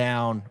pedal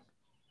down.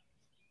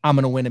 I'm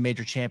going to win a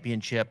major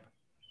championship.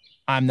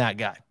 I'm that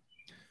guy.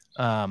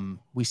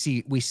 We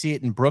see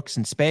it in Brooks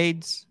and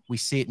Spades. We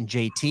see it in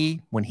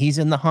JT when he's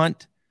in the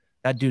hunt.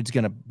 That dude's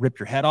going to rip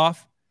your head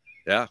off.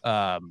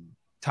 Yeah.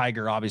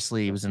 Tiger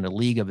obviously was in a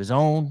league of his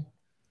own.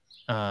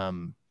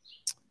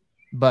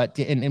 But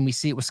we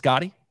see it with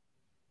Scotty,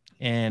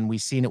 and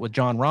we've seen it with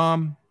John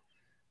Rahm.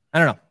 I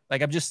don't know.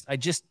 Like I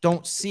just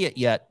don't see it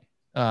yet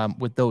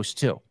with those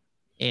two.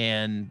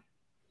 And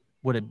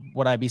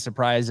would I be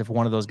surprised if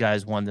one of those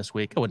guys won this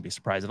week? I wouldn't be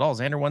surprised at all.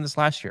 Xander won this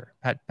last year.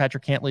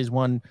 Patrick Cantlay's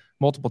won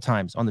multiple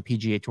times on the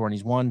PGA Tour, and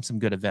he's won some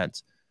good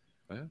events.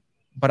 Yeah.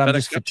 But I'm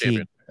just fatigued.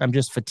 Champion. I'm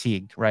just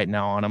fatigued right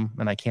now on him,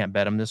 and I can't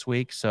bet him this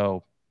week.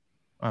 So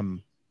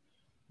I'm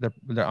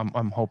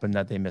hoping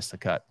that they miss the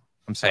cut.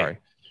 I'm sorry.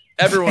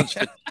 Hey,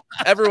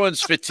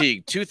 everyone's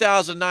fatigued.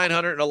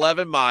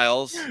 2,911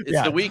 miles.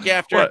 It's the week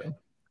after. What?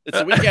 It's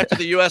the week after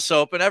the U.S.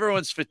 Open.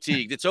 Everyone's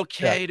fatigued. It's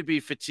okay to be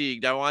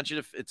fatigued. I want you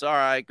to. It's all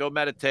right. Go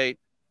meditate.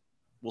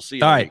 We'll see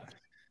you. All right.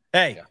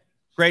 Hey,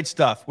 great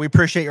stuff. We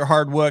appreciate your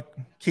hard work,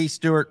 Keith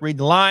Stewart. Read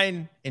the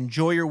line.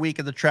 Enjoy your week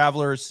of the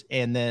Travelers,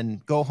 and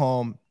then go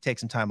home. Take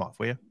some time off.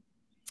 Will you?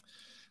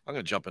 I'm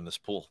gonna jump in this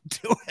pool.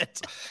 Do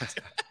it.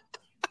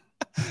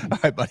 All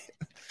right, buddy.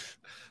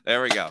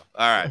 There we go.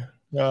 All right.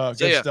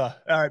 Good stuff.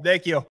 All right. Thank you.